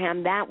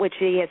Abraham that which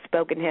he has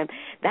spoken to him.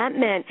 That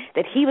meant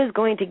that he was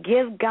going to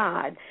give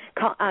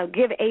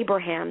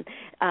Abraham,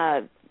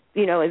 as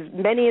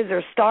many as there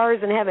are stars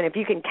in heaven. If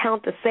you can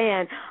count the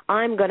sand,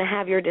 I'm going to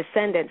have your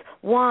descendants.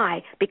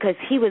 Why? Because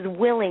he was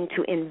willing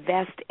to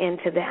invest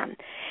into them.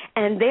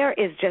 And there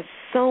is just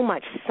so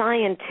much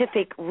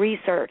scientific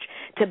research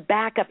to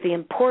back up the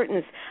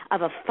importance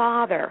of a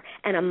father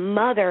and a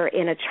mother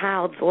in a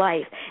child's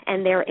life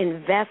and their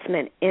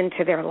investment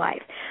into their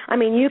life. I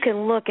mean, you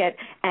can look at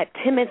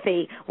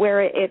Timothy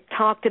where it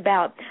talked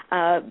about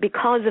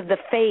because of the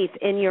faith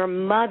in your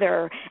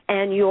mother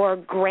and your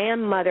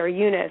grandmother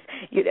Eunice,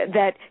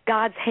 that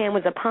God's hand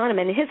was upon him.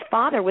 And his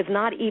father was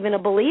not even a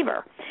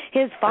believer.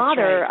 His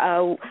father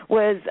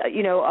was,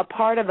 a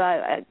part of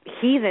a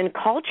heathen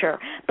culture.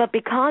 But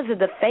because of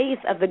the faith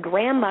of the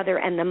grandmother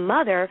and the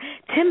mother,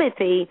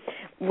 Timothy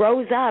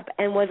rose up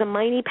and was a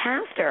mighty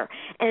pastor.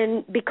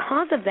 And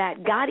because of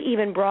that, God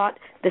even brought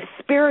the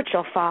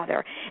spiritual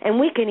father. And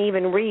we can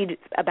even read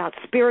about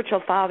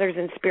spiritual fathers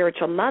and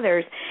spiritual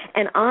mothers.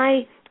 And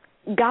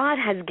God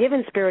has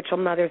given spiritual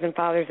mothers and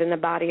fathers in the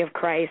body of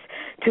Christ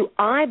to,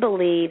 I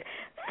believe,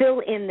 fill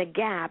in the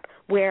gap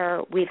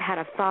where we've had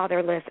a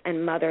fatherless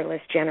and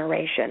motherless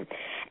generation.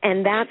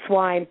 And that's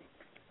why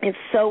it's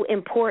so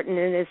important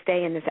in this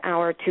day and this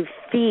hour to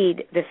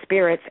feed the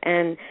spirits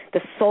and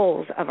the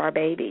souls of our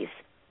babies.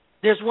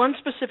 There's one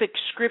specific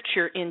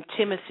scripture in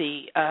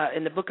Timothy,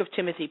 in the book of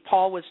Timothy.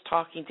 Paul was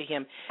talking to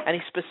him, and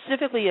he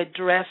specifically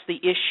addressed the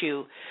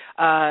issue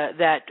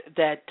that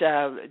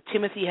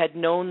Timothy had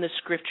known the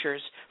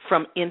scriptures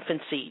from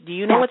infancy. Do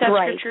you know what that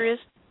scripture is?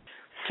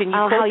 Can you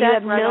quote how that you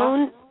have right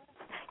known? off?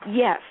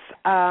 Yes,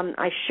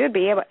 I should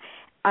be able.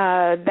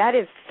 That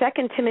is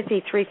 2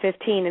 Timothy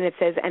 3:15, and it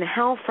says, "And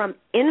how from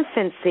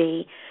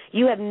infancy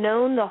you have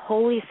known the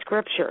Holy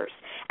Scriptures."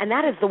 And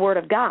that is the Word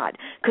of God,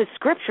 because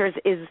Scriptures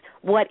is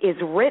what is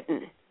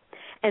written.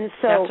 And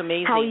so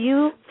how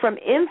you from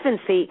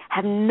infancy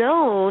have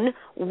known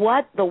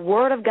what the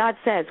Word of God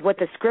says, what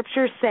the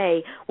Scriptures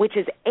say, which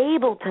is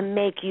able to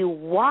make you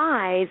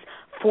wise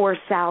for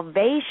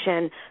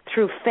salvation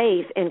through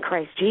faith in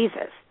Christ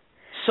Jesus.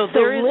 So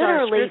there is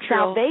literally, our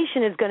scriptural...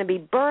 salvation is going to be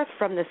birthed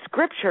from the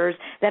scriptures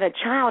that a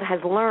child has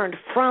learned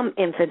from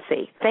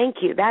infancy. Thank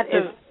you. That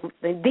is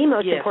the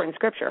most important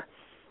scripture.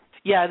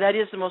 Yeah, that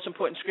is the most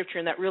important scripture,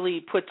 and that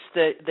really puts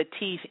the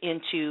teeth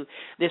into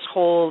this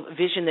whole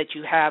vision that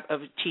you have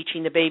of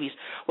teaching the babies.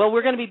 Well,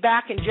 we're going to be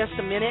back in just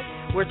a minute.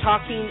 We're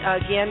talking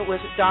again with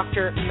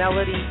Dr.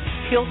 Melody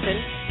Hilton,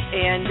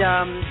 and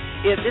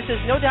this is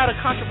no doubt a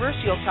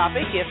controversial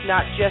topic, if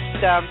not just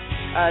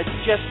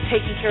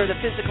taking care of the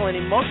physical and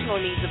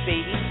emotional needs of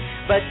babies,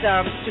 but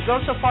to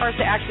go so far as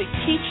to actually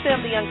teach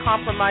them the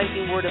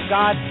uncompromising Word of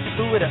God.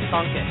 Who would have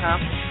thunk it, huh?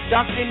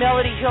 Dr.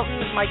 Melody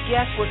Hilton is my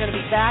guest. We're going to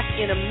be back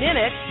in a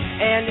minute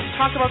and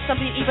talk about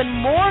something even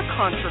more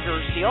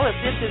controversial, if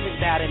this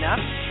isn't bad enough,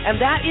 and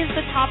that is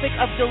the topic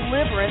of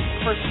deliverance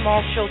for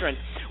small children.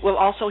 We'll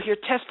also hear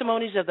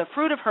testimonies of the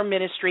fruit of her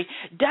ministry.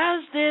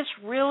 Does this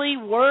really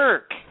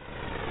work?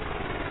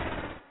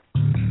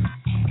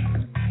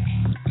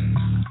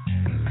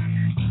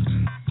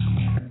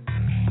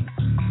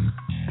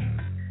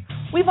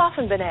 We've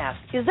often been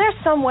asked, is there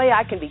some way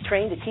I can be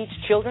trained to teach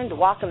children to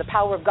walk in the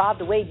power of God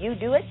the way you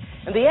do it?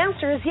 And the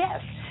answer is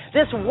yes.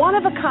 This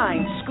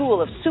one-of-a-kind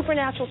school of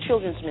supernatural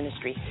children's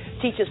ministry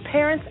teaches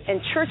parents and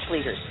church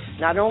leaders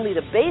not only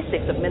the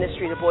basics of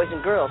ministry to boys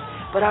and girls,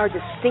 but our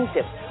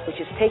distinctive,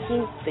 which is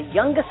taking the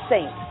youngest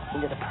saints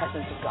into the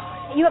presence of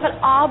God. You have an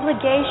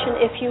obligation,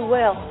 if you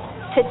will,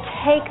 to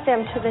take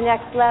them to the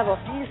next level.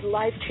 These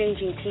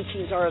life-changing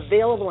teachings are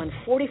available in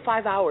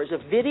 45 hours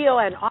of video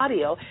and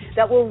audio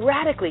that will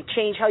radically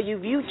change how you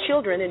view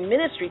children and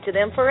ministry to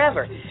them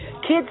forever.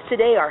 Kids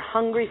today are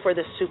hungry for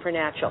the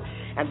supernatural,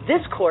 and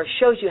this course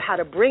shows you how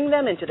to bring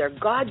them into their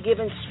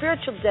God-given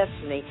spiritual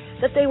destiny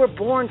that they were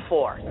born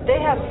for. They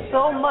have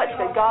so much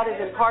that God has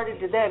imparted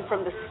to them,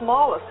 from the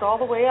smallest all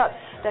the way up,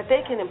 that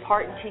they can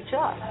impart and teach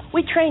us.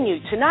 We train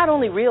you to not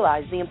only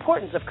realize the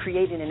importance of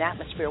creating an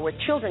atmosphere where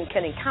children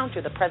can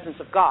encounter the presence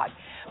of God,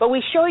 but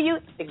we show you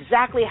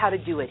exactly how to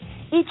do it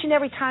each and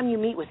every time you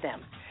meet with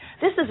them.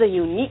 This is a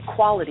unique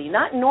quality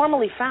not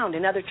normally found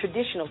in other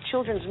traditional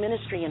children's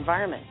ministry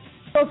environments.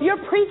 So if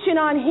you're preaching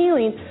on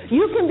healing,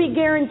 you can be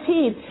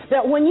guaranteed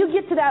that when you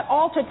get to that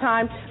altar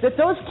time, that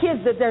those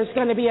kids, that there's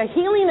going to be a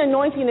healing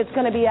anointing that's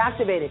going to be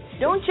activated.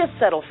 Don't just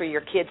settle for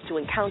your kids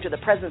to encounter the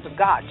presence of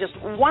God just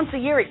once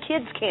a year at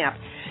kids camp.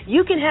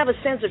 You can have a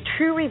sense of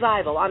true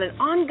revival on an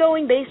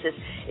ongoing basis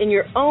in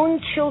your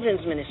own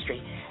children's ministry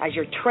as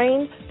you're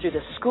trained through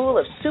the School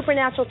of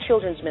Supernatural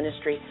Children's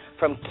Ministry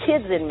from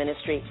Kids in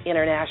Ministry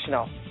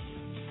International.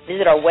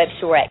 Visit our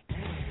website.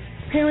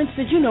 Parents,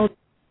 did you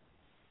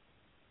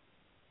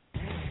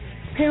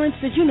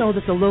know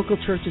that the local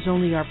church is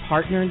only our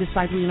partner in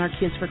discipling our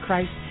kids for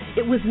Christ?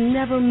 It was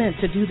never meant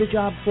to do the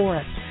job for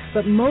us.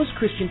 But most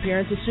Christian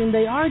parents assume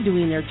they are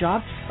doing their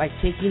job by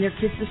taking their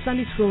kids to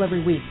Sunday school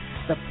every week.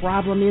 The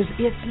problem is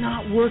it's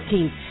not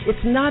working.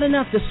 It's not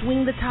enough to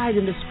swing the tide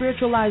in the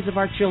spiritual lives of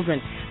our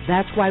children.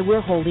 That's why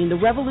we're holding the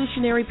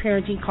Revolutionary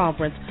Parenting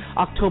Conference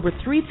October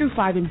 3 through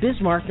 5 in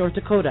Bismarck, North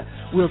Dakota.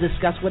 We'll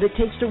discuss what it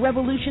takes to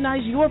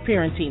revolutionize your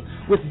parenting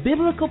with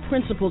biblical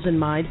principles in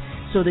mind,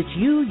 so that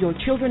you, your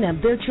children,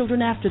 and their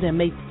children after them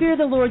may fear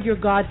the Lord your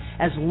God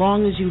as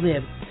long as you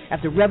live.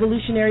 At the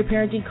Revolutionary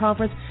Parenting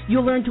Conference,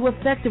 you'll learn to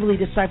effectively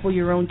disciple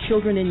your own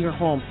children in your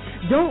home.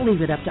 Don't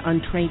leave it up to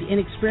untrained,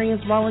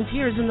 inexperienced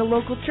volunteers in the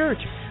local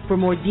church. For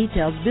more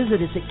details, visit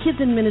us at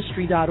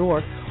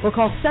kidsinministry.org or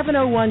call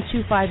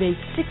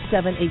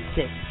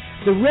 701-258-6786.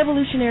 The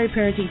Revolutionary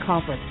Parenting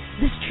Conference.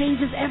 This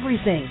changes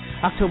everything.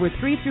 October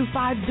 3 through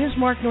 5,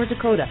 Bismarck, North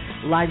Dakota.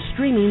 Live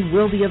streaming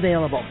will be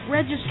available.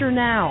 Register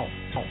now.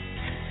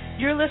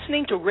 You're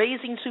listening to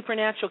Raising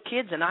Supernatural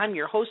Kids, and I'm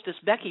your hostess,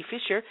 Becky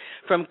Fisher,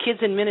 from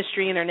Kids in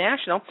Ministry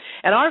International.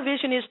 And our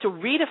vision is to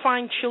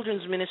redefine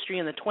children's ministry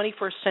in the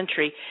 21st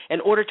century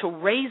in order to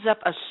raise up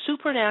a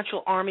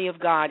supernatural army of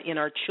God in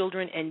our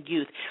children and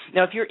youth.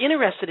 Now, if you're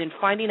interested in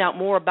finding out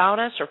more about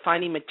us or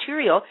finding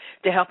material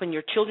to help in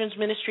your children's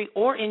ministry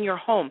or in your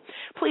home,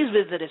 please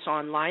visit us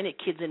online at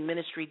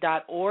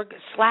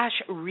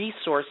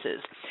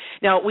kidsinministry.org/resources.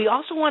 Now, we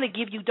also want to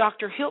give you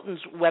Dr.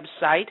 Hilton's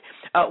website,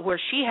 where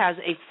she has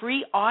a free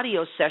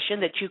audio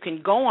session that you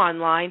can go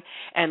online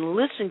and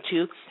listen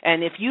to.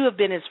 And if you have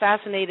been as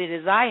fascinated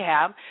as I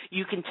have,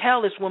 you can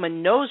tell this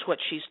woman knows what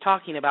she's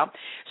talking about.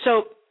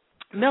 So,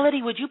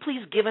 Melody, would you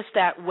please give us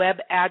that web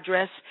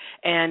address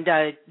and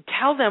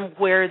tell them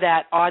where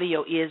that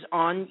audio is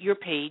on your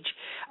page,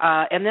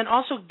 and then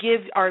also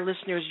give our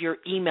listeners your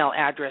email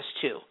address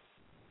too.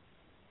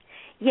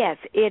 Yes,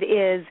 it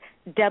is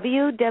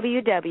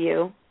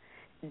www.wtt.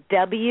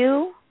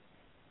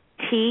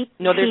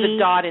 No, there's a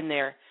dot in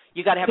there.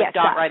 You got to have a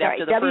dot right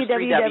after the first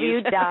three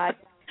W's.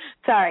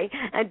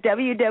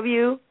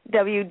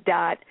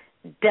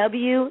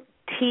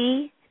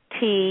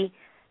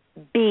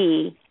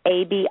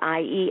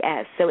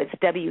 www.wttbabies. So it's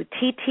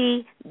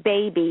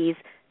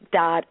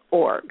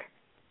wttbabies.org.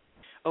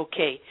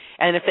 Okay,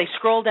 and if they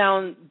scroll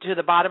down to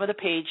the bottom of the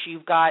page,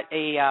 you've got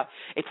a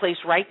place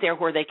right there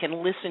where they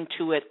can listen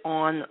to it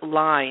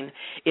online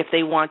if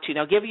they want to.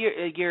 Now, give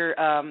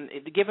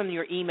give them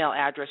your email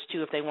address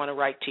too if they want to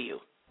write to you.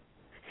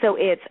 So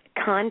it's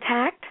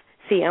contact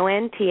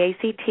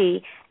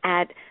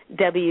at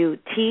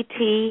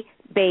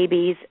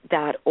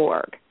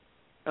WTTbabies.org.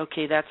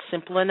 Okay, that's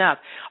simple enough.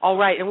 All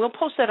right, and we'll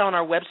post that on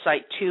our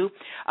website too.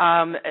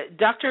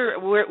 Doctor,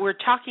 we're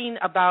talking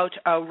about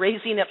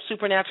raising up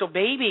supernatural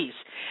babies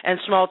and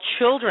small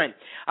children.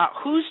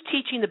 Who's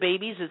Teaching the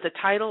Babies is the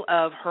title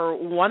of her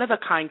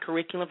one-of-a-kind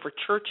curriculum for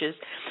churches.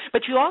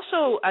 But you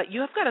also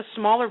you have got a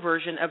smaller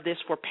version of this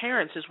for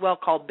parents as well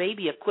called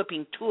Baby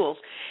Equipping Tools,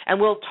 and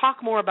we'll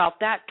talk more about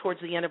that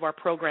towards the end of our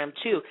program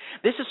too.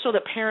 This is so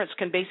that parents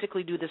can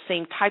basically do the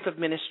same type of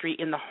ministry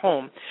in the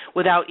home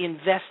without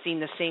investing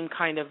the same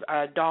kind of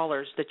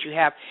dollars that you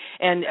have.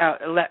 And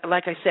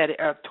like I said,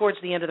 towards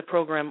the end of the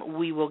program,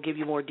 we will give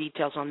you more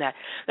details on that.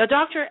 Now,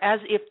 Doctor, as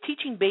if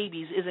teaching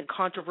babies isn't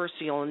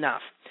controversial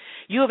enough,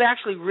 you have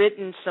actually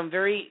written some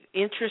very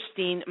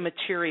interesting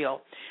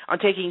material on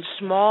taking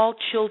small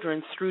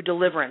children through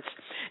deliverance.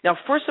 Now,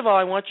 first of all,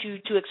 I want you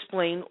to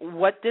explain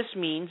what this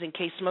means in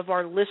case some of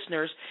our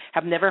listeners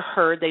have never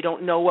heard, they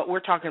don't know what we're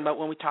talking about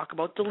when we talk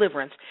about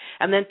deliverance.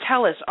 And then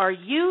tell us, are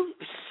you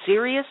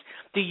serious?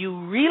 Do you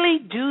really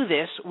do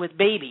this with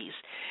babies?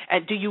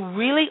 And do you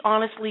really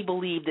honestly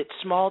believe that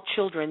small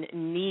children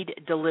need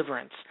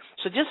deliverance?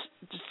 So just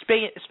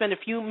spend a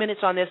few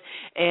minutes on this,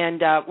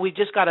 and we've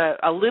just got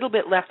a little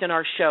bit left in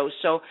our show,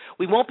 so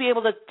we won't be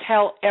able to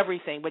tell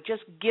everything, but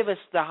just give us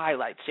the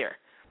highlights here.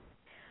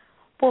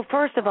 Well,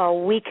 first of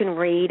all, we can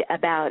read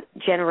about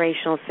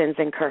generational sins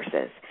and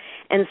curses.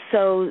 And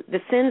so the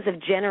sins of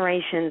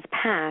generations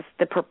past,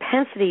 the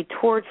propensity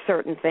towards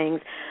certain things,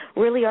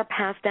 really are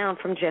passed down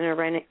from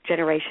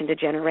generation to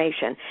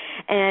generation.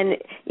 And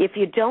if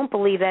you don't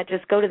believe that,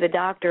 just go to the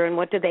doctor, and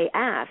what do they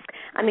ask?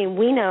 I mean,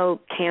 we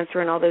know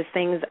cancer and all those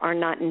things are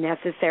not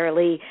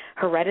necessarily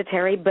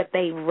hereditary, but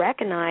they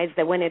recognize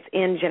that when it's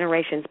in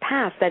generations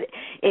past, that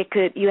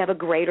you have a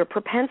greater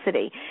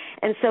propensity.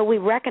 And so we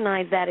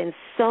recognize that in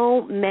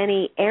so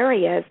many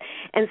areas,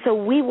 and so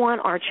we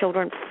want our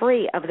children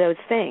free of those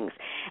things.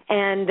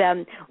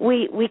 And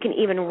we can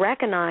even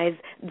recognize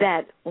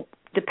that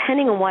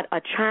depending on what a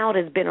child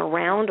has been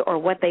around or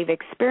what they've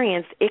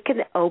experienced, it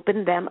can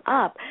open them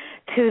up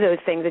to those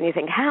things. And you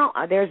think,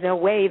 there's no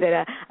way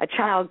that a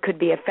child could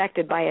be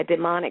affected by a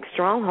demonic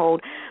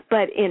stronghold.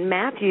 But in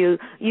Matthew,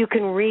 you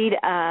can read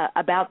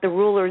about the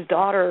ruler's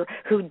daughter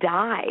who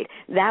died.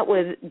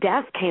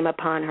 Death came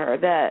upon her.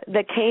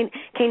 The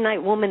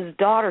Canaanite woman's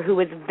daughter who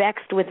was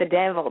vexed with the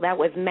devil. That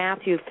was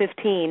Matthew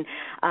 15,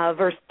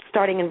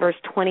 starting in verse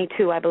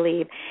 22, I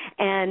believe.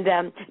 And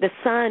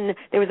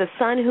there was a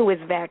son who was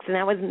vexed, and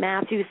that was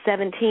Matthew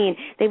 17.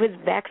 They was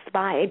vexed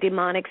by a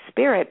demonic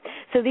spirit.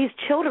 So these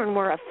children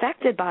were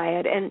affected by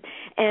it,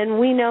 and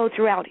we know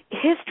throughout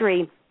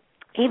history,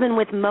 even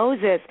with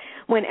Moses,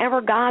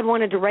 whenever God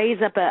wanted to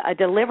raise up a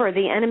deliverer,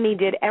 the enemy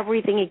did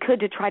everything he could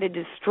to try to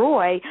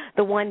destroy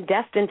the one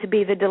destined to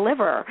be the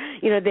deliverer.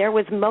 There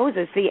was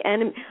Moses.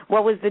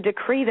 What was the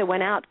decree that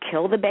went out?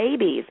 Kill the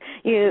babies.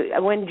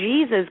 When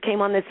Jesus came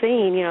on the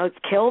scene, it's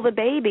kill the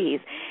babies.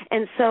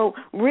 And so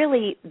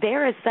really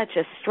there is such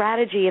a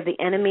strategy of the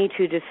enemy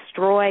to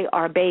destroy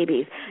our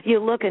babies. You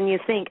look and you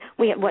think,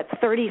 we have,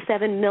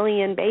 37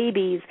 million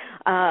babies,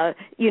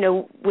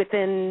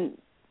 within...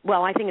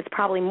 Well, I think it's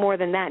probably more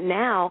than that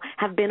now,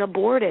 have been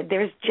aborted.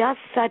 There's just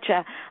such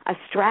a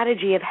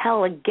strategy of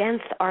hell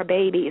against our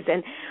babies.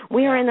 And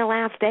we are in the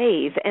last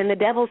days, and the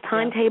devil's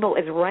timetable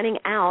is running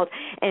out,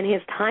 and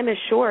his time is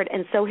short,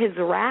 and so his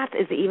wrath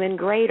is even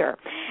greater.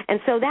 And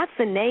so that's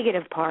the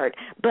negative part.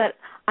 But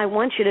I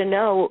want you to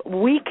know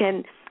we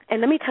can... And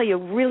let me tell you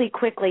really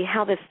quickly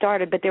how this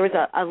started. But there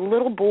was a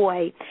little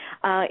boy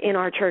in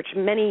our church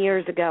many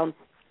years ago,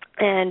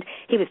 and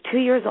he was 2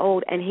 years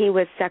old, and he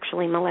was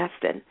sexually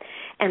molested.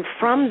 And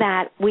from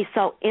that, we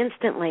saw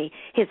instantly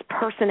his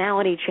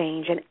personality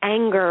change and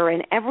anger,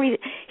 and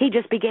he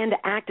just began to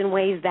act in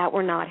ways that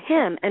were not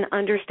him, and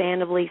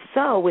understandably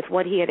so with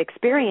what he had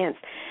experienced.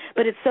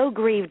 But it so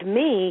grieved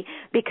me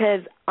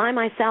because I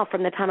myself,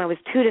 from the time I was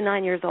 2 to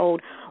 9 years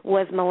old,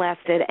 was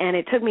molested, and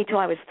it took me till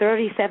I was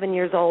 37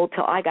 years old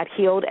till I got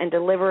healed and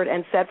delivered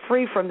and set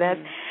free from this.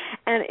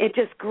 And it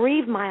just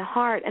grieved my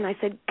heart, and I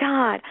said,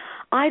 God,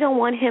 I don't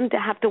want him to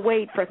have to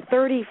wait for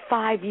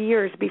 35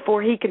 years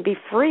before he can be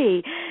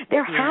free.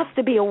 There has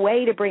to be a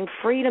way to bring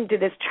freedom to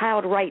this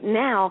child right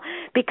now,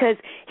 because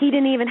he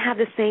didn't even have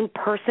the same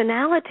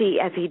personality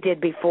as he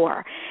did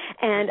before.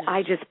 And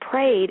I just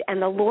prayed,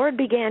 and the Lord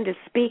began to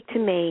speak to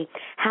me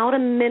how to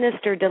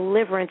minister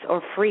deliverance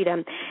or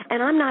freedom.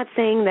 And I'm not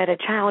saying that a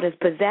child is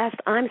possessed.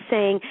 I'm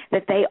saying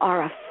that they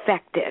are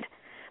affected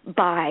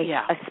by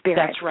a spirit.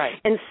 That's right.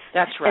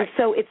 That's right. And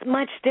so it's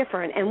much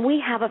different, and we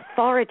have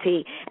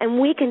authority, and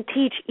we can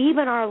teach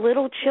even our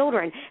little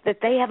children that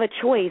they have a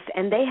choice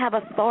and they have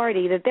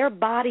authority, that their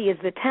body is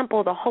the temple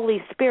of the Holy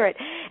Spirit,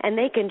 and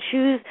they can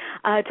choose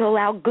to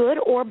allow good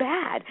or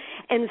bad.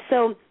 And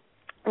so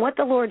what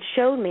the Lord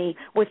showed me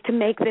was to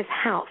make this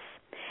house.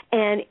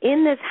 And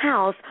in this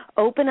house,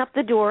 open up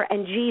the door,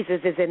 and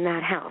Jesus is in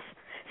that house.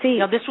 See,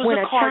 now, this was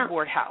a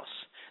cardboard house.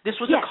 This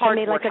was a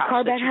cardboard like house a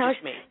cardboard that you house.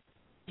 just made.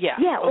 Yeah.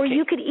 Yeah, or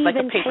you could even like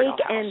a paper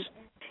take house.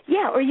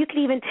 or you could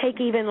even take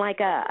even like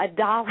a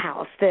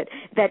dollhouse that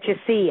you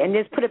see and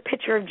just put a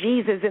picture of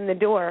Jesus in the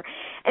door.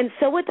 And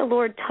so what the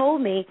Lord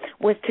told me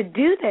was to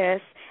do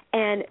this,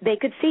 and they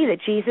could see that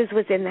Jesus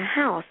was in the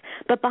house.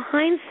 But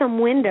behind some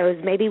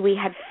windows, maybe we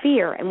had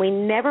fear, and we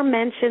never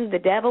mentioned the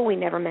devil. We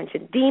never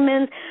mentioned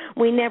demons.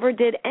 We never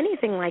did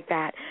anything like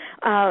that.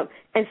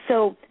 And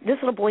so this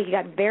little boy, he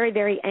got very,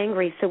 very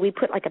angry, so we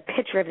put like a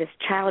picture of this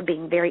child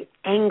being very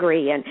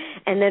angry, and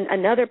then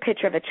another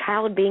picture of a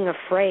child being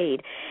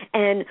afraid.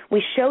 And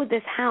we showed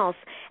this house,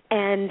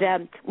 and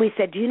we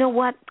said, do you know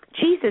what?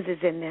 Jesus is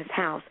in this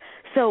house.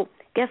 So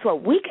guess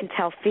what? We can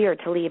tell fear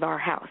to leave our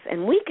house,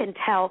 and we can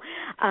tell,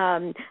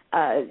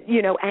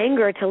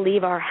 anger to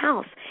leave our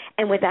house.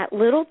 And with that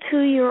little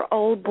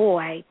 2-year-old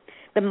boy,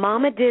 the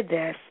mama did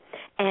this,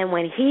 and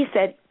when he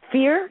said,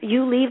 fear,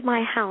 you leave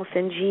my house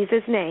in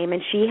Jesus' name,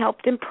 and she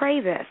helped him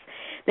pray this,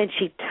 then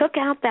she took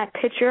out that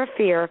picture of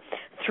fear,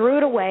 threw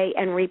it away,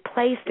 and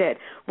replaced it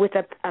with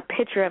a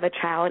picture of a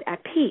child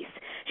at peace.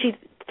 She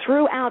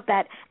threw out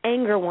that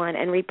anger one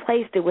and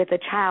replaced it with a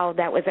child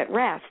that was at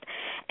rest.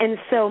 And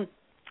so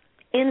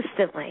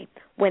instantly,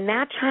 when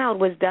that child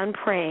was done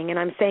praying, and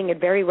I'm saying it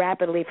very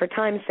rapidly for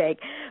time's sake,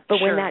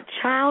 but when that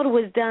child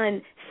was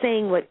done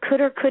saying what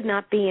could or could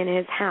not be in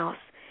his house,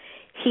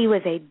 he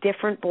was a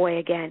different boy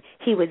again.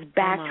 He was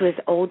back to his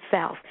old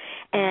self.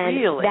 And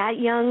that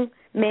young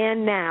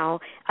man now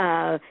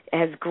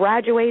has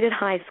graduated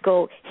high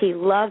school. He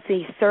loves,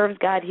 he serves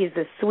God. He's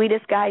the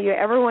sweetest guy you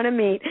ever want to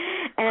meet.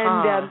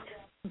 And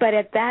but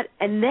at that,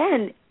 and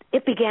then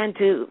it began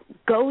to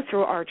go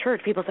through our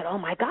church. People said, oh,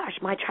 my gosh,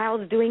 my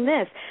child's doing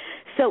this.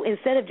 So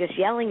instead of just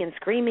yelling and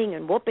screaming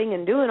and whooping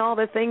and doing all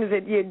the things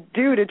that you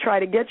do to try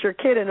to get your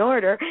kid in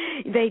order,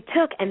 they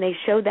took and they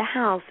showed the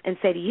house and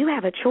said, you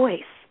have a choice.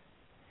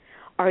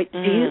 Do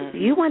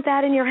you want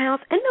that in your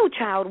house? And no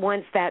child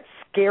wants that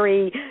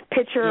scary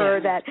picture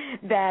or that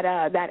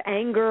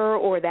anger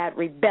or that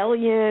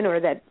rebellion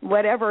or that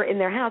whatever in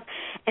their house.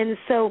 And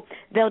so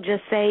they'll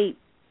just say,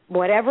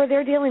 whatever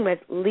they're dealing with,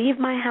 leave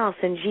my house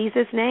in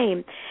Jesus'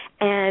 name.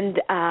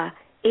 And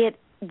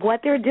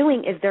what they're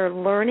doing is they're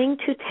learning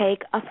to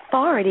take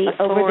authority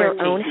over their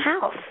own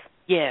house.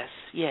 Yes.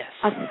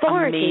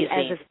 Authority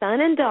Amazing. as a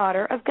son and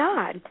daughter of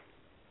God.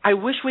 I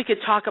wish we could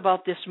talk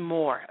about this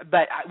more,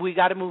 but we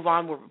got to move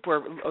on.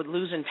 We're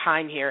losing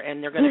time here,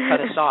 and they're going to cut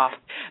us off.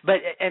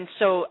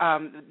 So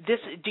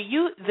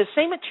the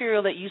same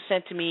material that you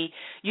sent to me,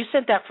 you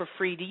sent that for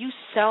free. Do you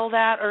sell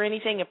that or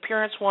anything? If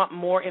parents want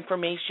more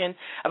information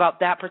about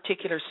that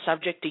particular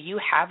subject, do you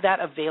have that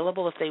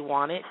available if they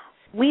want it?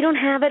 We don't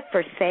have it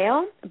for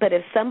sale, but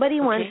if somebody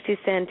wants to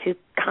send to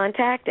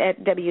contact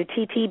at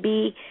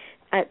WTTB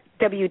at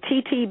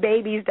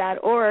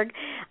WTTbabies.org,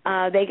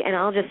 and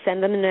I'll just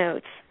send them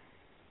notes.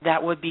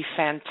 That would be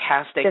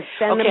fantastic. Just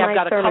send them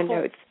my sermon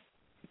notes.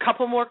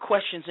 Couple more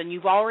questions, and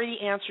you've already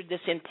answered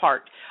this in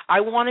part.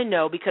 I want to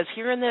know, because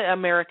here in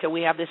America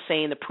we have this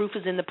saying, the proof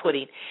is in the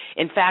pudding.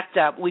 In fact,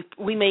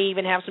 we may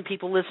even have some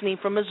people listening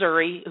from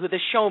Missouri, who the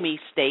show me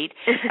state.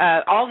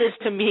 All this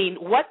to mean,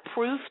 what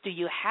proof do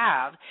you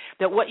have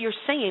that what you're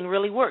saying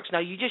really works? Now,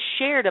 you just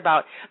shared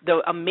about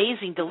the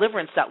amazing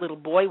deliverance that little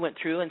boy went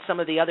through and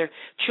some of the other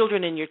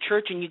children in your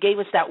church, and you gave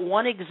us that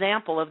one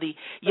example of the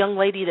young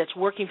lady that's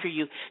working for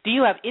you. Do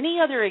you have any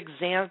other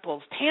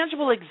examples,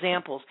 tangible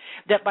examples,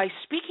 that by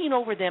speaking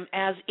over them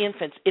as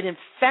infants, it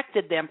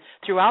infected them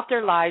throughout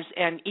their lives,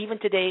 and even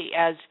today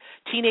as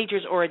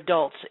teenagers or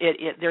adults,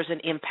 there's an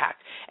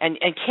impact? And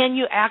can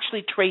you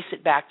actually trace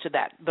it back to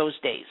those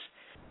days?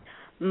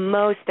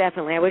 Most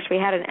definitely. I wish we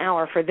had an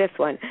hour for this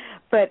one.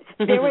 But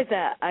there was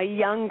a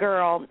young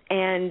girl,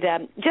 and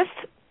just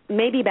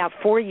maybe about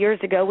 4 years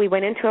ago, we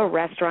went into a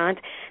restaurant.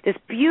 This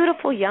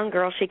beautiful young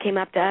girl, she came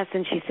up to us,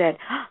 and she said,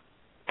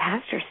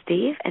 Pastor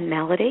Steve and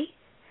Melody?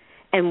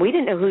 And we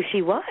didn't know who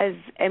she was,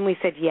 and we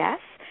said yes.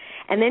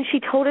 And then she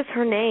told us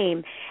her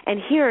name, and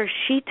here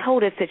she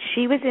told us that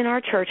she was in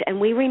our church, and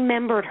we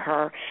remembered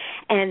her,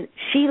 and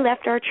she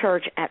left our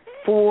church at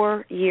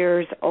 4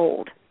 years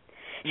old.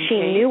 Okay. She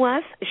knew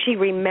us. She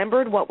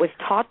remembered what was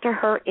taught to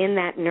her in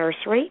that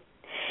nursery,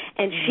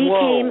 and she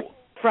came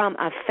from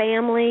a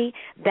family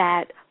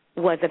that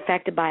was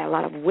affected by a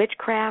lot of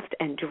witchcraft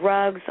and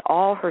drugs.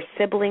 All her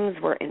siblings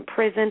were in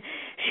prison.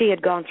 She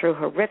had gone through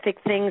horrific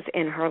things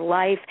in her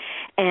life,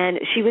 and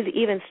she was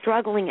even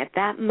struggling at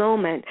that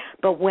moment.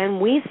 But when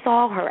we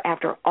saw her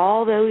after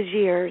all those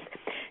years,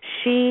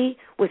 she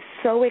was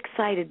so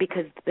excited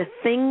because the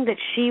thing that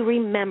she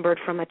remembered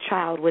from a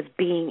child was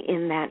being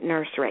in that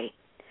nursery.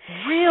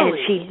 Really? And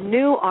she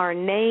knew our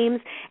names,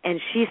 and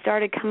she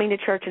started coming to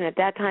church, and at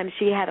that time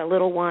she had a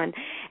little one.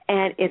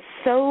 And it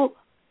so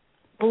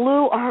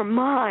blew our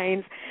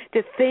minds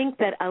to think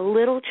that a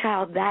little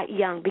child that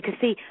young, because,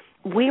 see,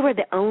 we were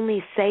the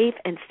only safe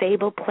and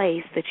stable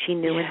place that she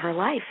knew in her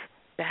life.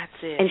 That's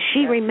it. And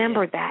she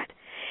remembered that.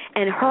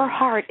 And her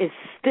heart is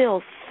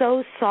still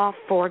so soft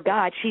for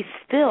God. She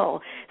still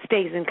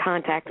stays in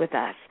contact with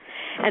us.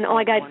 And oh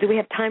my God, do we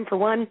have time for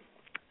one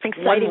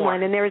exciting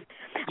one? And there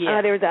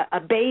was a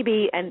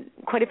baby, and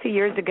quite a few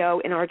years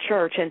ago in our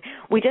church, and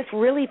we just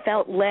really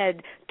felt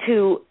led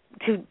to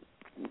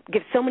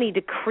give so many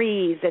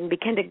decrees and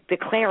begin to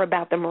declare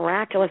about the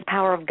miraculous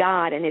power of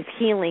God and His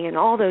healing and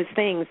all those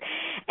things.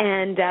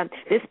 And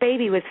this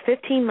baby was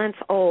 15 months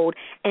old,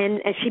 and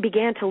she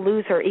began to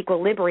lose her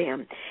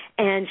equilibrium.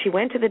 And she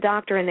went to the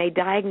doctor, and they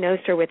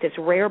diagnosed her with this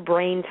rare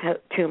brain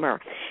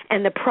tumor.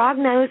 And the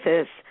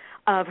prognosis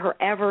of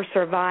her ever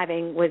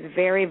surviving was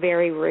very,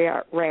 very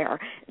rare.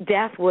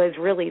 Death was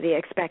really the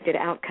expected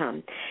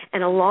outcome.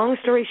 And a long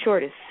story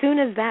short, as soon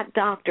as that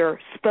doctor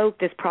spoke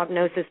this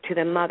prognosis to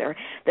the mother,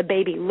 the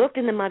baby looked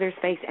in the mother's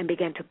face and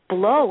began to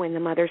blow in the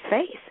mother's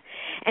face.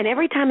 And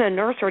every time a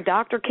nurse or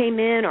doctor came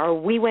in, or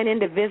we went in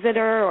to visit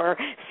her, or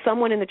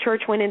someone in the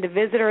church went in to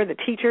visit her, the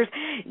teachers,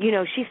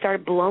 she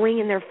started blowing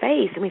in their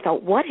face. And we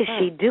thought, what is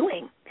she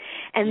doing?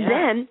 And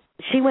then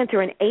she went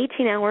through an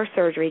 18-hour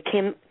surgery,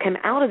 came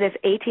out of this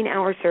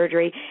 18-hour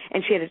surgery,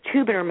 and she had a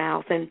tube in her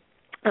mouth. And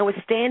I was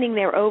standing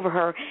there over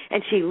her,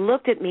 and she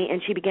looked at me,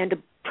 and she began to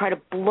try to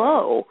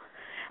blow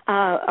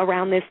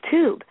around this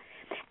tube.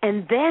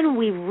 And then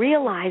we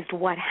realized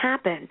what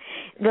happened.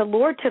 The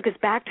Lord took us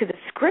back to the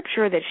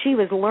scripture that she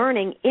was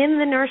learning in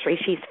the nursery.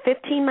 She's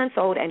 15 months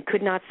old and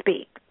could not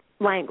speak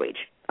language.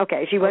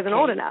 Okay, she wasn't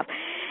old enough.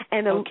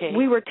 And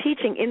we were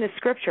teaching in the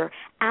scripture,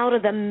 out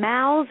of the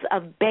mouths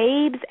of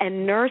babes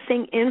and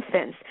nursing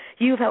infants,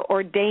 you have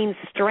ordained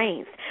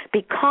strength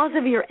because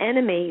of your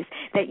enemies,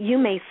 that you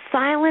may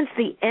silence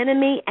the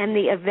enemy and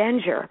the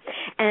avenger.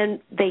 And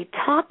they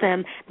taught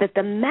them that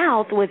the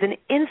mouth was an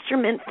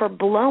instrument for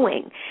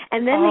blowing.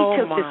 And then they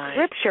took the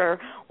scripture,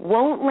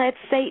 won't let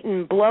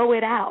Satan blow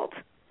it out.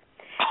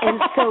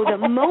 And so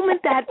the moment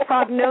that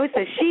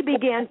prognosis, she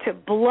began to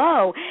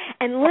blow,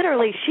 and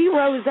literally she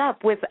rose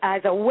up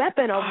as a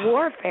weapon of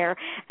warfare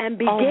and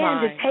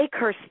began to take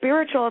her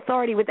spiritual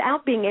authority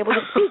without being able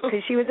to speak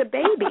because she was a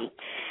baby.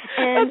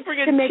 And that's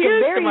bringing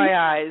tears to my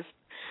eyes.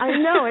 I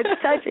know,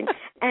 it's touching.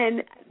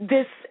 And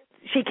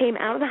she came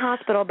out of the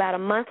hospital about a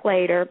month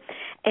later,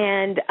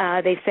 and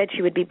they said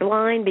she would be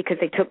blind because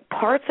they took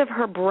parts of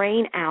her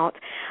brain out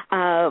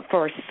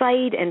for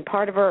sight, and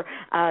part of her,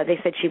 they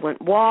said she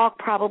wouldn't walk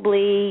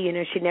probably,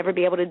 she'd never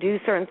be able to do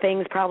certain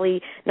things,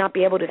 probably not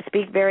be able to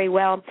speak very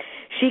well.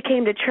 She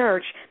came to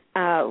church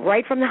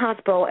right from the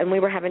hospital, and we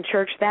were having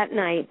church that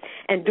night,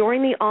 and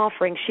during the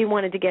offering, she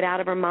wanted to get out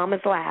of her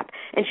mama's lap,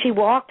 and she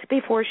walked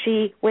before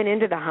she went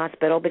into the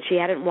hospital, but she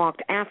hadn't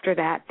walked after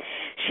that.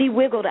 She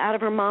wiggled out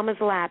of her mama's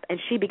lap, and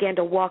she began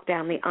to walk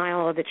down the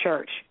aisle of the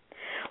church.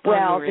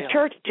 Well, the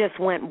church just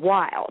went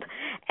wild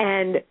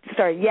and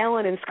started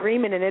yelling and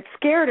screaming, and it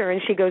scared her,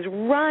 and she goes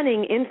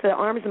running into the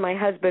arms of my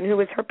husband, who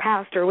was her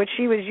pastor, which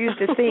she was used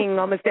to seeing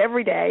almost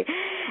every day,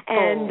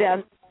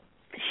 and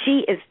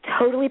she is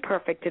totally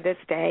perfect to this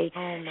day.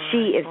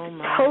 She is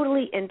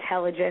totally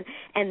intelligent,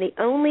 and the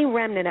only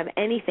remnant of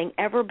anything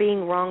ever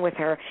being wrong with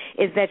her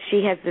is that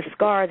she has the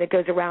scar that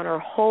goes around her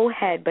whole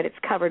head, but it's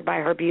covered by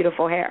her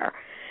beautiful hair.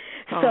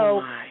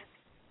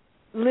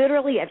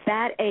 Literally at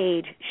that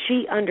age,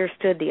 she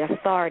understood the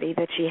authority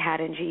that she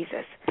had in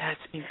Jesus. That's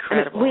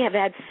incredible. I mean, we have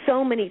had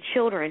so many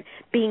children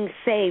being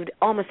saved.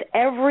 Almost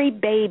every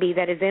baby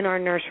that is in our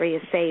nursery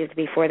is saved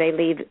before they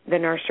leave the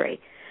nursery.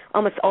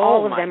 Almost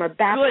all of them are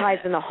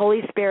baptized in the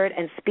Holy Spirit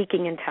and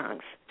speaking in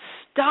tongues.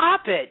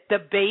 Stop it. The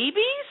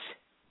babies?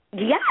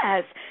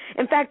 Yes.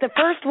 In fact, the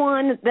first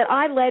one that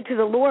I led to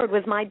the Lord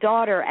was my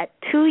daughter at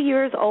 2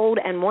 years old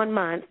and 1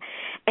 month.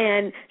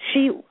 And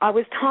I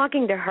was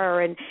talking to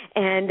her, and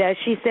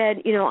she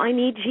said, I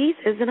need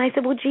Jesus. And I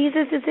said, well,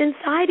 Jesus is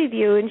inside of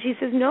you. And she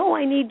says, no,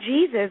 I need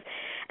Jesus.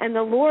 And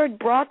the Lord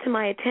brought to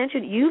my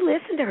attention, you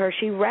listen to her.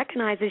 She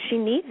recognizes she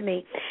needs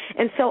me.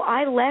 And so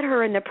I led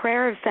her in the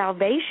prayer of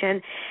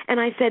salvation, and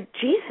I said,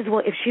 Jesus,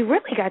 well, if she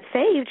really got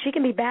saved, she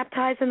can be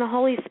baptized in the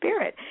Holy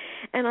Spirit.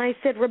 And I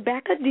said,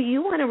 Rebecca, do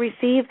you want to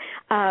receive,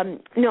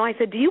 I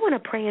said, do you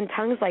want to pray in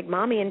tongues like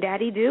Mommy and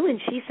Daddy do? And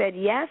she said,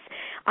 yes.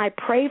 I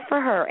prayed for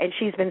her, and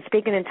she's been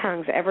speaking in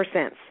tongues ever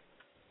since.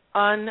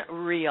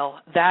 Unreal.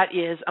 That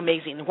is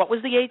amazing. What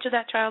was the age of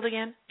that child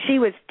again? She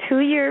was 2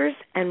 years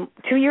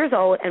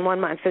old and 1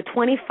 month, so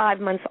 25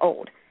 months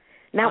old.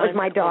 And that was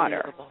my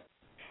daughter.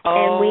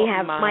 And we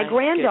have my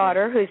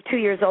granddaughter, who's 2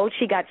 years old.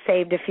 She got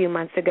saved a few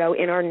months ago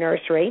in our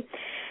nursery.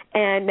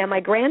 And now my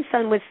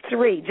grandson was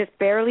 3, just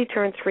barely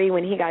turned 3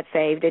 when he got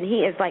saved, and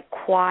he is like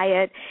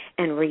quiet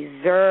and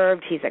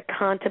reserved. He's a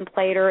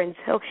contemplator, and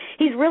so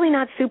he's really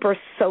not super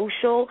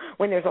social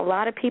when there's a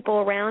lot of people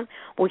around.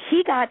 Well,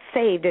 he got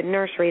saved at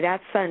nursery that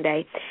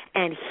Sunday,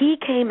 and he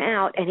came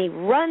out, and he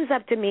runs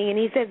up to me, and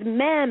he says,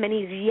 "Ma'am," and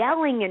he's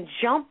yelling and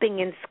jumping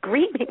and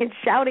screaming and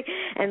shouting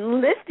and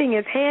lifting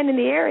his hand in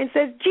the air and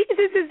says,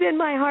 "Jesus is in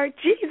my heart,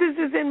 Jesus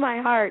is in my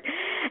heart."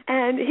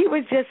 And he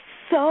was just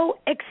so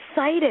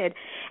excited.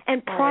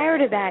 And prior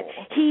to that,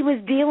 he was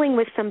dealing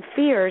with some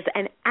fears,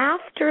 and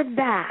after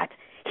that,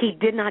 he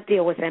did not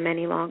deal with them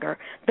any longer.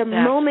 The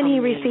moment he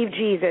received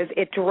Jesus,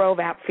 it drove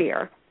out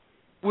fear.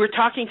 We're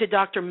talking to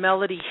Dr.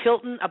 Melody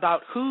Hilton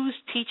about who's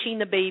teaching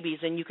the babies,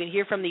 and you can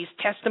hear from these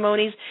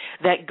testimonies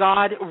that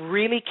God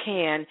really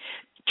can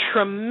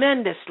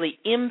tremendously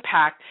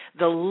impact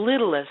the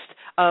littlest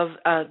of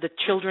the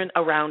children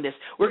around us.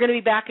 We're going to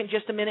be back in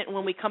just a minute, and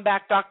when we come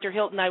back, Dr.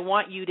 Hilton, I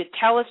want you to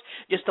tell us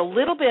just a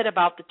little bit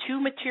about the 2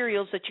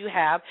 materials that you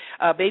have,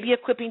 Baby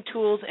Equipping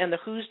Tools and the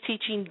Who's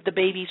Teaching the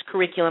Babies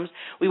curriculums.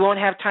 We won't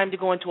have time to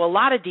go into a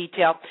lot of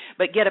detail,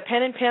 but get a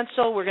pen and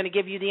pencil. We're going to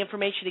give you the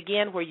information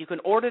again where you can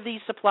order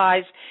these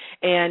supplies,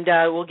 and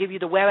we'll give you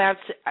the web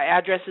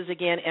addresses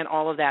again and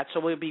all of that. So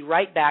we'll be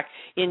right back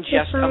in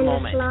just a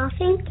moment.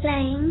 Laughing,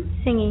 playing,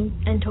 singing,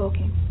 and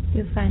talking.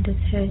 You'll find us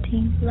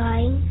hurting,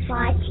 lying,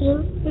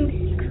 fighting,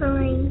 and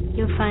crying.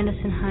 You'll find us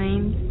in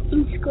homes,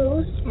 in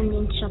schools, and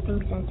in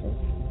shopping centres.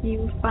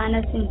 You will find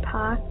us in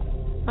parks,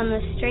 on the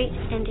streets,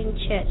 and in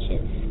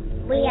churches.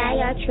 We are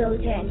your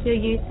children, your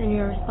youth, and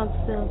your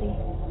responsibility.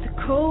 The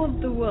call of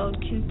the world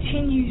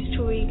continues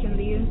to weaken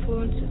the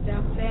influence of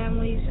our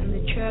families and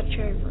the church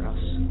over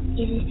us.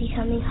 It is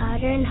becoming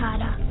harder and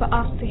harder for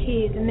us to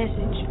hear the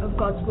message of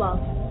God's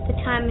love. The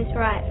time is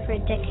right for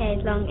a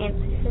decade-long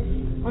emphasis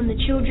on the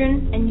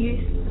children and youth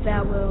of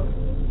our world.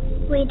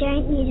 We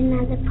don't need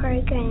another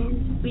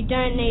program. We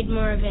don't need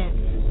more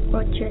events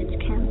or church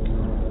camps.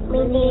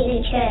 We need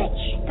a church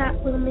that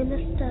will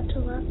minister to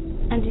us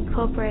and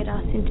incorporate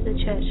us into the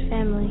church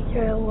family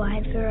through a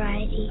wide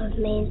variety of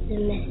means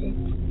and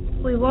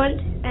methods. We want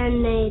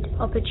and need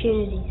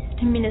opportunities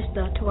to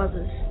minister to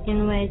others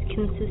in ways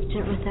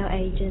consistent with our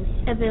ages,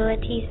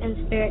 abilities,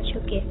 and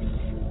spiritual gifts.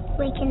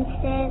 We can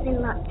serve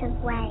in lots of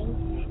ways.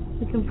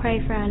 We can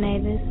pray for our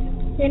neighbours.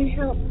 We can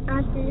help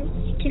others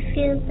to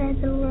feel they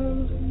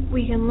belong.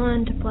 We can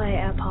learn to play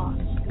our part.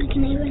 We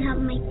can even help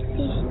make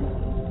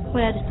decisions.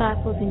 We are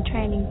disciples in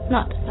training,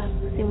 not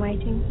disciples in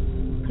waiting.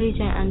 Please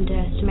don't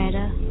underestimate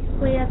us.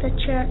 We are the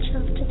church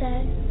of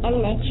today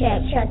and the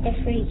church of the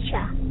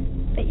future.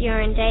 But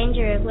you're in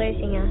danger of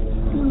losing us.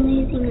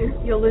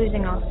 You're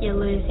losing us. You're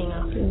losing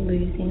us. You're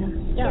losing us.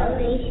 You're losing us. You're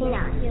losing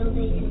us. You're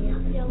losing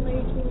us. You're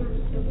losing us.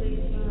 You're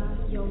losing us.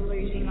 You're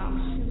losing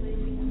us.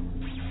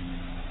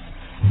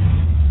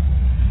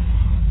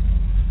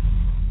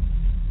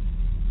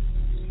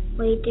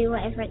 Will you do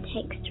whatever it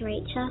takes to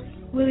reach us?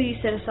 Will you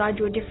set aside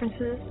your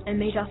differences and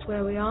meet us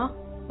where we are?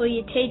 Will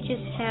you teach us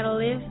how to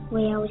live?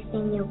 We are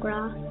within your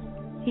grasp.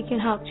 You can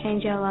help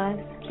change our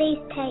lives. Please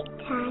take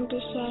time to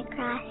share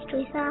Christ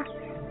with us.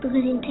 Because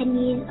in 10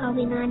 years I'll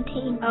be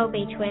 19. I'll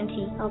be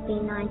 20. I'll be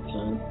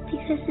 19.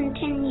 Because in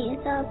 10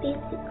 years I'll be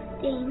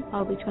 16.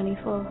 I'll be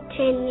 24.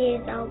 10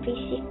 years I'll be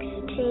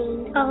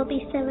 16. I'll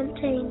be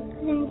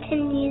 17. In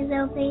 10 years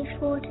I'll be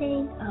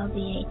 14. I'll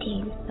be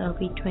 18. I'll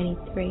be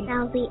 23.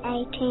 I'll be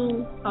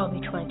 18. I'll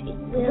be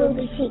 20. We'll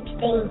be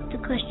 16.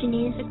 The question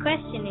is. The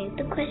question is.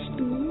 The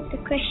question is. The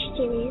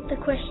question is.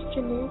 The question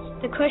is.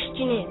 The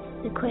question is.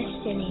 The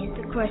question is. The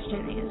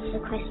question is.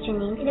 The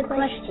question is. The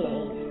question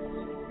is.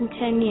 In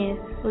 10 years,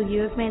 will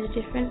you have made a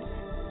difference?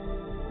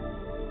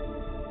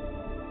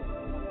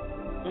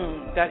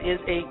 That is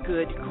a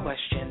good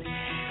question.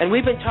 And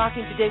we've been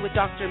talking today with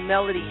Dr.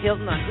 Melody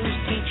Hilton on Who's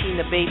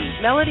Teaching the Babies.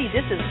 Melody,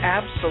 this has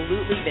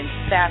absolutely been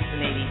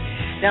fascinating.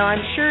 Now,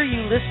 I'm sure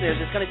you listeners,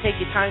 it's going to take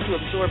you time to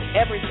absorb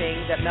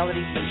everything that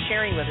Melody's been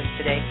sharing with us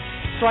today.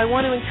 So I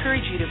want to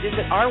encourage you to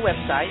visit our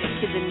website at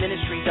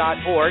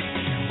kidsinministry.org.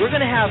 We're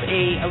going to have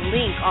a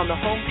link on the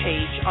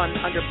homepage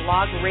under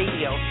Blog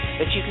Radio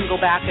that you can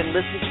go back and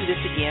listen to this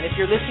again. If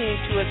you're listening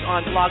to us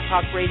on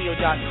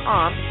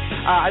blogtalkradio.com,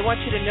 I want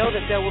you to know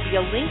that there will be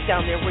a link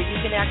down there where you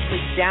can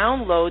actually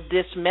download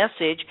this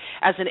message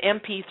as an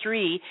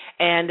MP3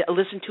 and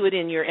listen to it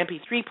in your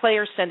MP3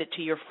 player, send it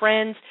to your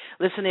friends,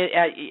 listen to it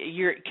at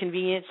your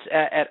convenience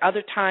at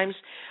other times.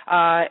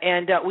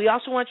 And we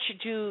also want you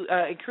to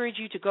encourage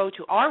you to go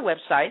to our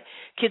website,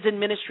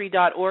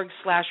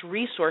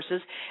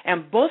 kidsinministry.org/resources,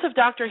 and both of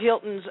Dr.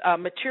 Hilton's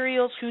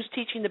materials, Who's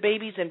Teaching the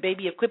Babies and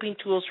Baby Equipping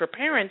Tools for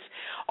Parents,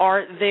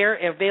 are there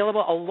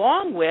available,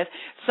 along with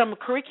some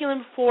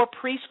curriculum for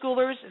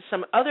preschoolers,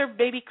 some other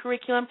baby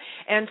curriculum,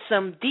 and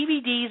some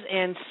DVDs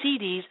and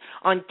CDs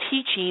on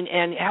teaching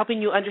and helping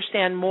you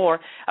understand more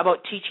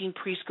about teaching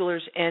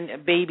preschoolers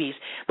and babies.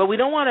 But we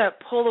don't want to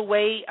pull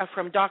away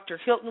from Dr.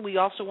 Hilton. We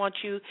also want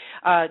you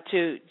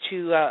to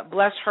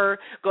bless her.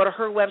 Go to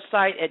her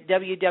website at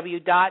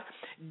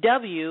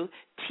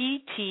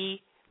www.wttbaptist.org.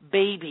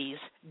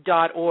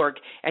 kidsandministry.org,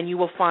 and you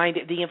will find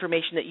the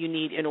information that you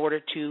need in order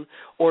to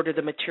order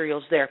the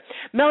materials there.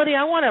 Melody,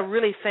 I want to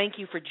really thank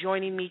you for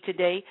joining me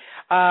today.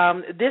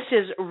 This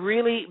has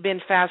really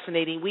been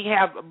fascinating. We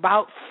have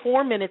about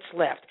 4 minutes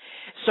left.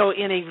 So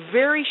in a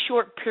very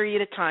short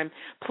period of time,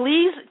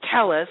 please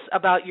tell us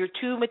about your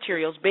two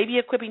materials, Baby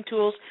Equipping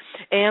Tools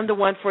and the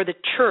one for the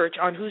church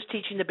on Who's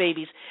Teaching the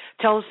Babies.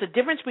 Tell us the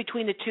difference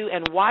between the two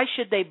and why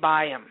should they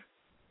buy them?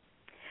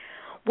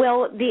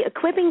 Well, the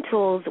equipping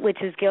tools, which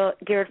is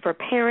geared for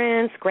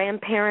parents,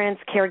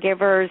 grandparents,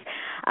 caregivers,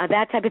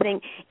 that type of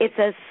thing, it's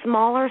a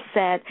smaller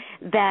set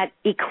that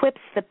equips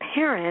the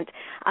parent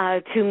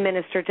to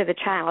minister to the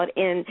child.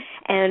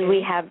 And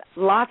we have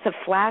lots of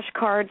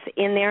flashcards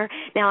in there.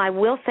 Now, I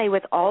will say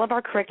with all of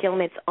our curriculum,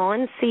 it's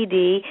on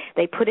CD.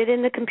 They put it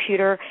in the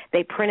computer.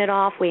 They print it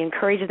off. We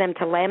encourage them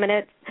to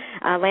laminate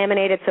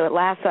it so it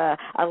lasts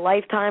a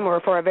lifetime or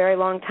for a very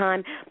long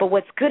time. But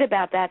what's good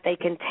about that, they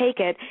can take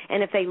it,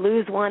 and if they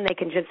lose one, they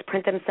can just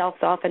print themselves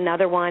off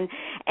another one.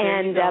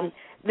 And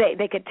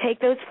they could take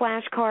those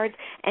flashcards,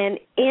 and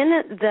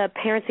in the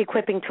Parents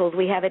Equipping Tools,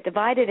 we have it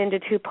divided into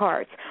two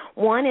parts.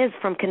 One is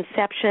from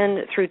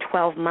conception through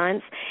 12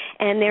 months,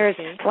 and there's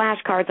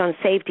flashcards on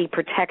safety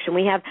protection.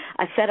 We have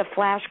a set of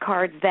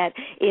flashcards that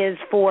is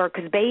for,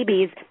 because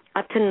babies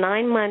up to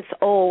 9 months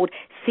old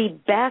see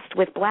best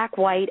with black,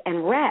 white,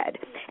 and red,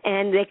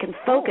 and they can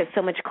focus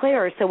so much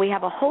clearer. So we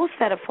have a whole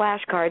set of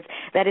flashcards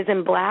that is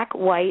in black,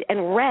 white,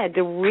 and red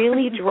to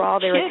really draw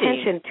their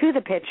attention to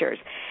the pictures.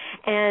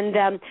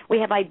 And we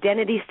have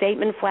identity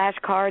statement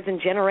flashcards and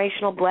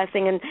generational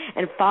blessing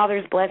and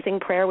Father's blessing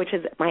prayer, which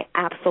is my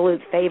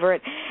absolute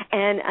favorite.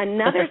 And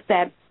another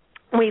set,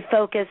 we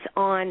focus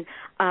on,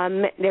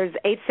 there's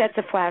 8 sets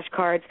of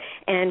flashcards,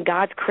 and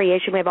God's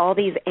creation. We have all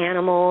these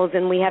animals,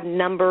 and we have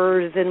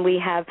numbers, and we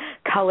have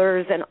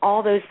colors, and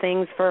all those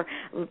things for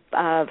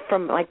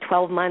from like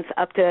 12 months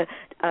up to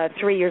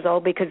 3 years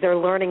old, because they're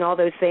learning all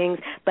those things.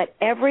 But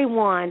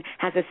everyone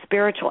has a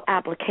spiritual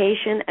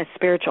application, a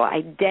spiritual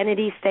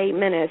identity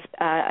statement,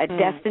 a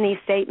destiny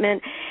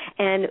statement.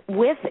 And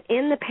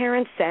within the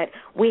parent set,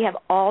 we have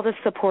all the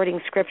supporting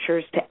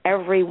scriptures to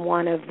every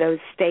one of those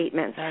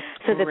statements.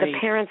 So that the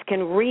parents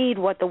can read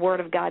what the Word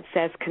of God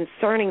says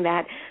concerning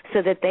that,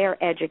 so that they are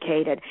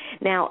educated.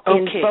 Now,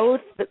 in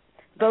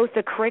both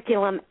the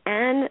curriculum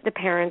and the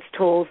parents'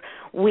 tools,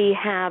 we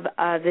have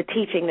the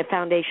teaching, the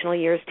foundational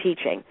years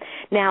teaching.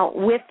 Now,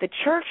 with the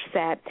church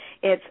set,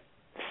 it's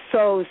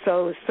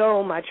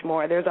so much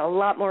more. There's a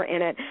lot more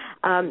in it.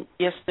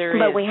 Yes, there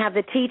is. But we have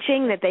the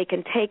teaching that they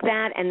can take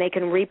that and they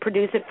can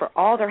reproduce it for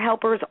all their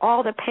helpers,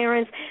 all the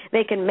parents.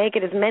 They can make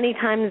it as many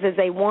times as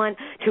they want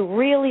to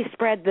really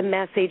spread the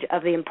message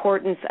of the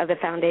importance of the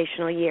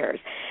foundational years.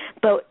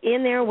 But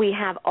in there we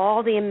have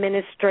all the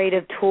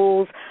administrative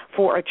tools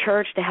for a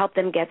church to help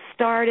them get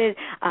started,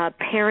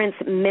 parents'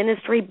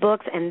 ministry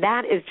books, and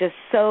that is just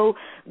so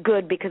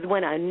good, because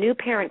when a new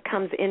parent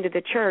comes into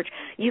the church,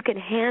 you can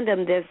hand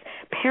them this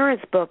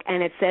parents' book,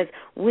 and it says,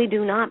 we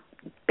do not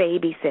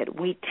babysit.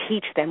 We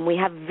teach them. We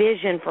have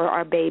vision for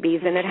our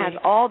babies, and it has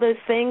all those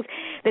things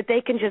that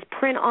they can just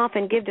print off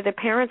and give to the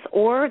parents,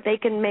 or they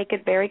can make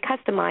it very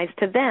customized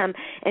to them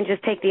and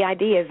just take the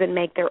ideas and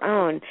make their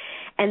own.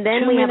 And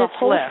then we have a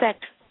whole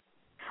section.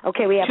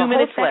 Okay, we have a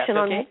whole section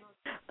on.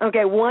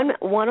 Okay,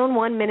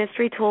 one-on-one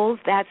ministry tools,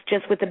 that's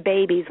just with the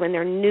babies when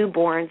they're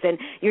newborns and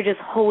you're just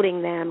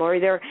holding them, or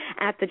they're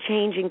at the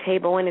changing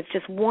table and it's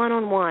just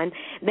one-on-one.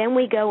 Then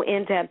we go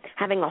into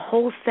having a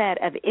whole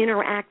set of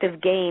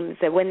interactive games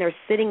that when they're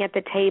sitting at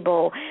the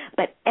table,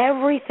 but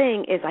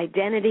everything is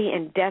identity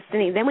and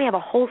destiny. Then we have a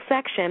whole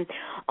section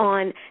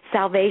on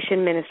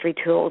salvation ministry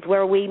tools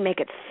where we make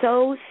it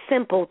so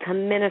simple to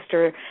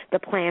minister the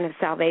plan of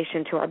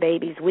salvation to our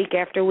babies week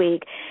after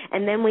week.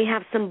 And then we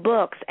have some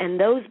books, and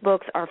those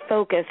books are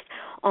focused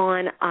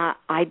on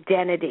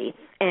identity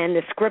and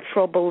the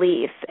scriptural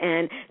beliefs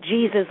and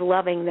Jesus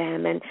loving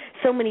them, and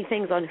so many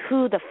things on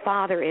who the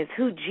Father is,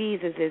 who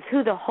Jesus is,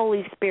 who the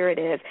Holy Spirit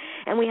is.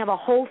 And we have a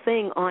whole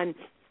thing on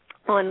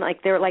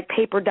like they're like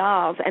paper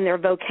dolls and their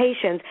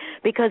vocations,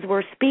 because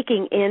we're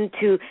speaking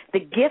into the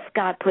gift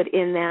God put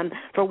in them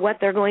for what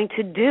they're going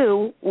to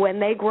do when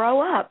they grow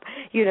up.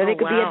 You know, they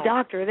could be a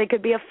doctor, they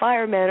could be a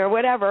fireman or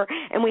whatever,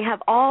 and we have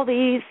all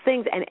these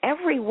things, and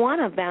every one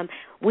of them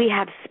we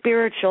have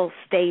spiritual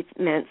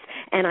statements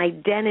and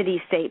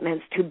identity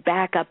statements to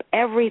back up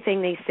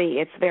everything they see.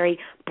 It's very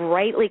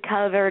brightly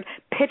covered,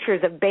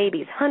 pictures of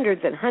babies,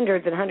 hundreds and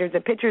hundreds and hundreds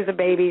of pictures of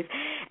babies,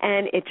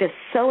 and it just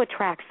so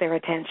attracts their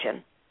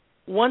attention.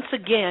 Once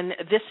again,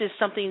 this is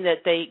something that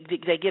they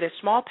get a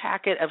small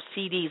packet of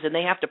CDs, and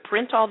they have to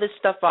print all this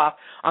stuff off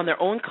on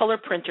their own color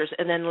printers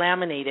and then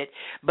laminate it.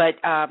 But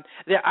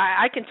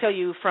I can tell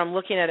you from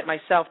looking at it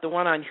myself, the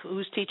one on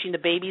Who's Teaching the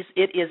Babies,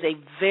 it is a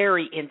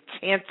very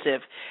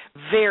intensive,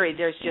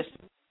 there's just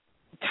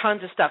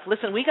tons of stuff.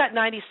 Listen, we got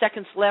 90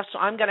 seconds left, so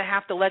I'm going to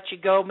have to let you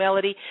go,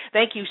 Melody.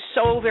 Thank you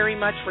so very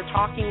much for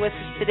talking with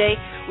us today.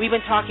 We've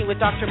been talking with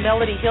Dr.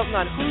 Melody Hilton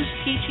on Who's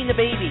Teaching the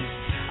Babies.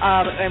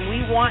 and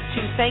we want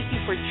to thank you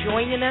for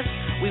joining us.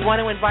 We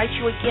want to invite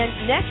you again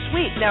next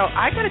week. Now,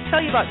 I got to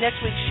tell you about next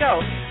week's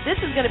show. This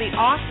is going to be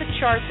off the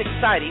charts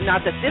exciting.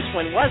 Not that this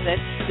one wasn't.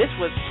 This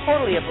was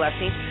totally a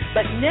blessing.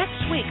 But next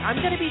week,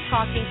 I'm going to be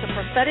talking to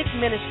prophetic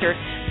minister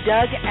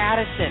Doug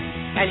Addison,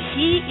 and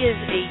he is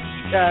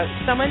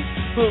someone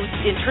who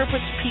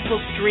interprets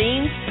people's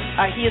dreams.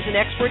 He is an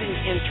expert in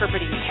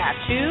interpreting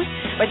tattoos,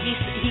 but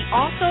he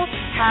also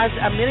has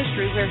a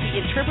ministry where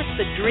he interprets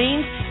the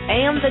dreams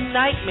and the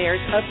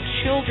nightmares of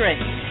children.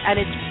 And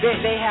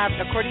they have,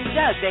 according to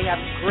Doug, they have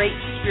great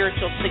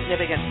spiritual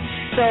significance.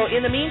 So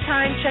in the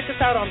meantime, check us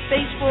out on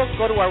Facebook.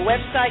 Go to our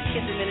website,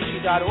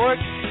 kidsinministry.org.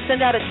 Send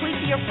out a tweet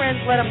to your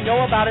friends. Let them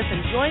know about us. And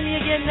join me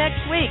again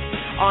next week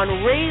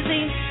on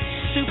Raising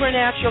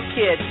Supernatural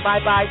Kids.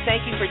 Bye-bye.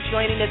 Thank you for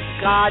joining us.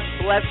 God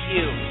bless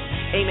you.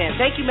 Amen.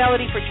 Thank you,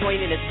 Melody, for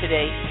joining us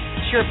today.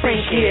 Sure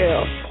appreciate it.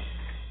 Thank you.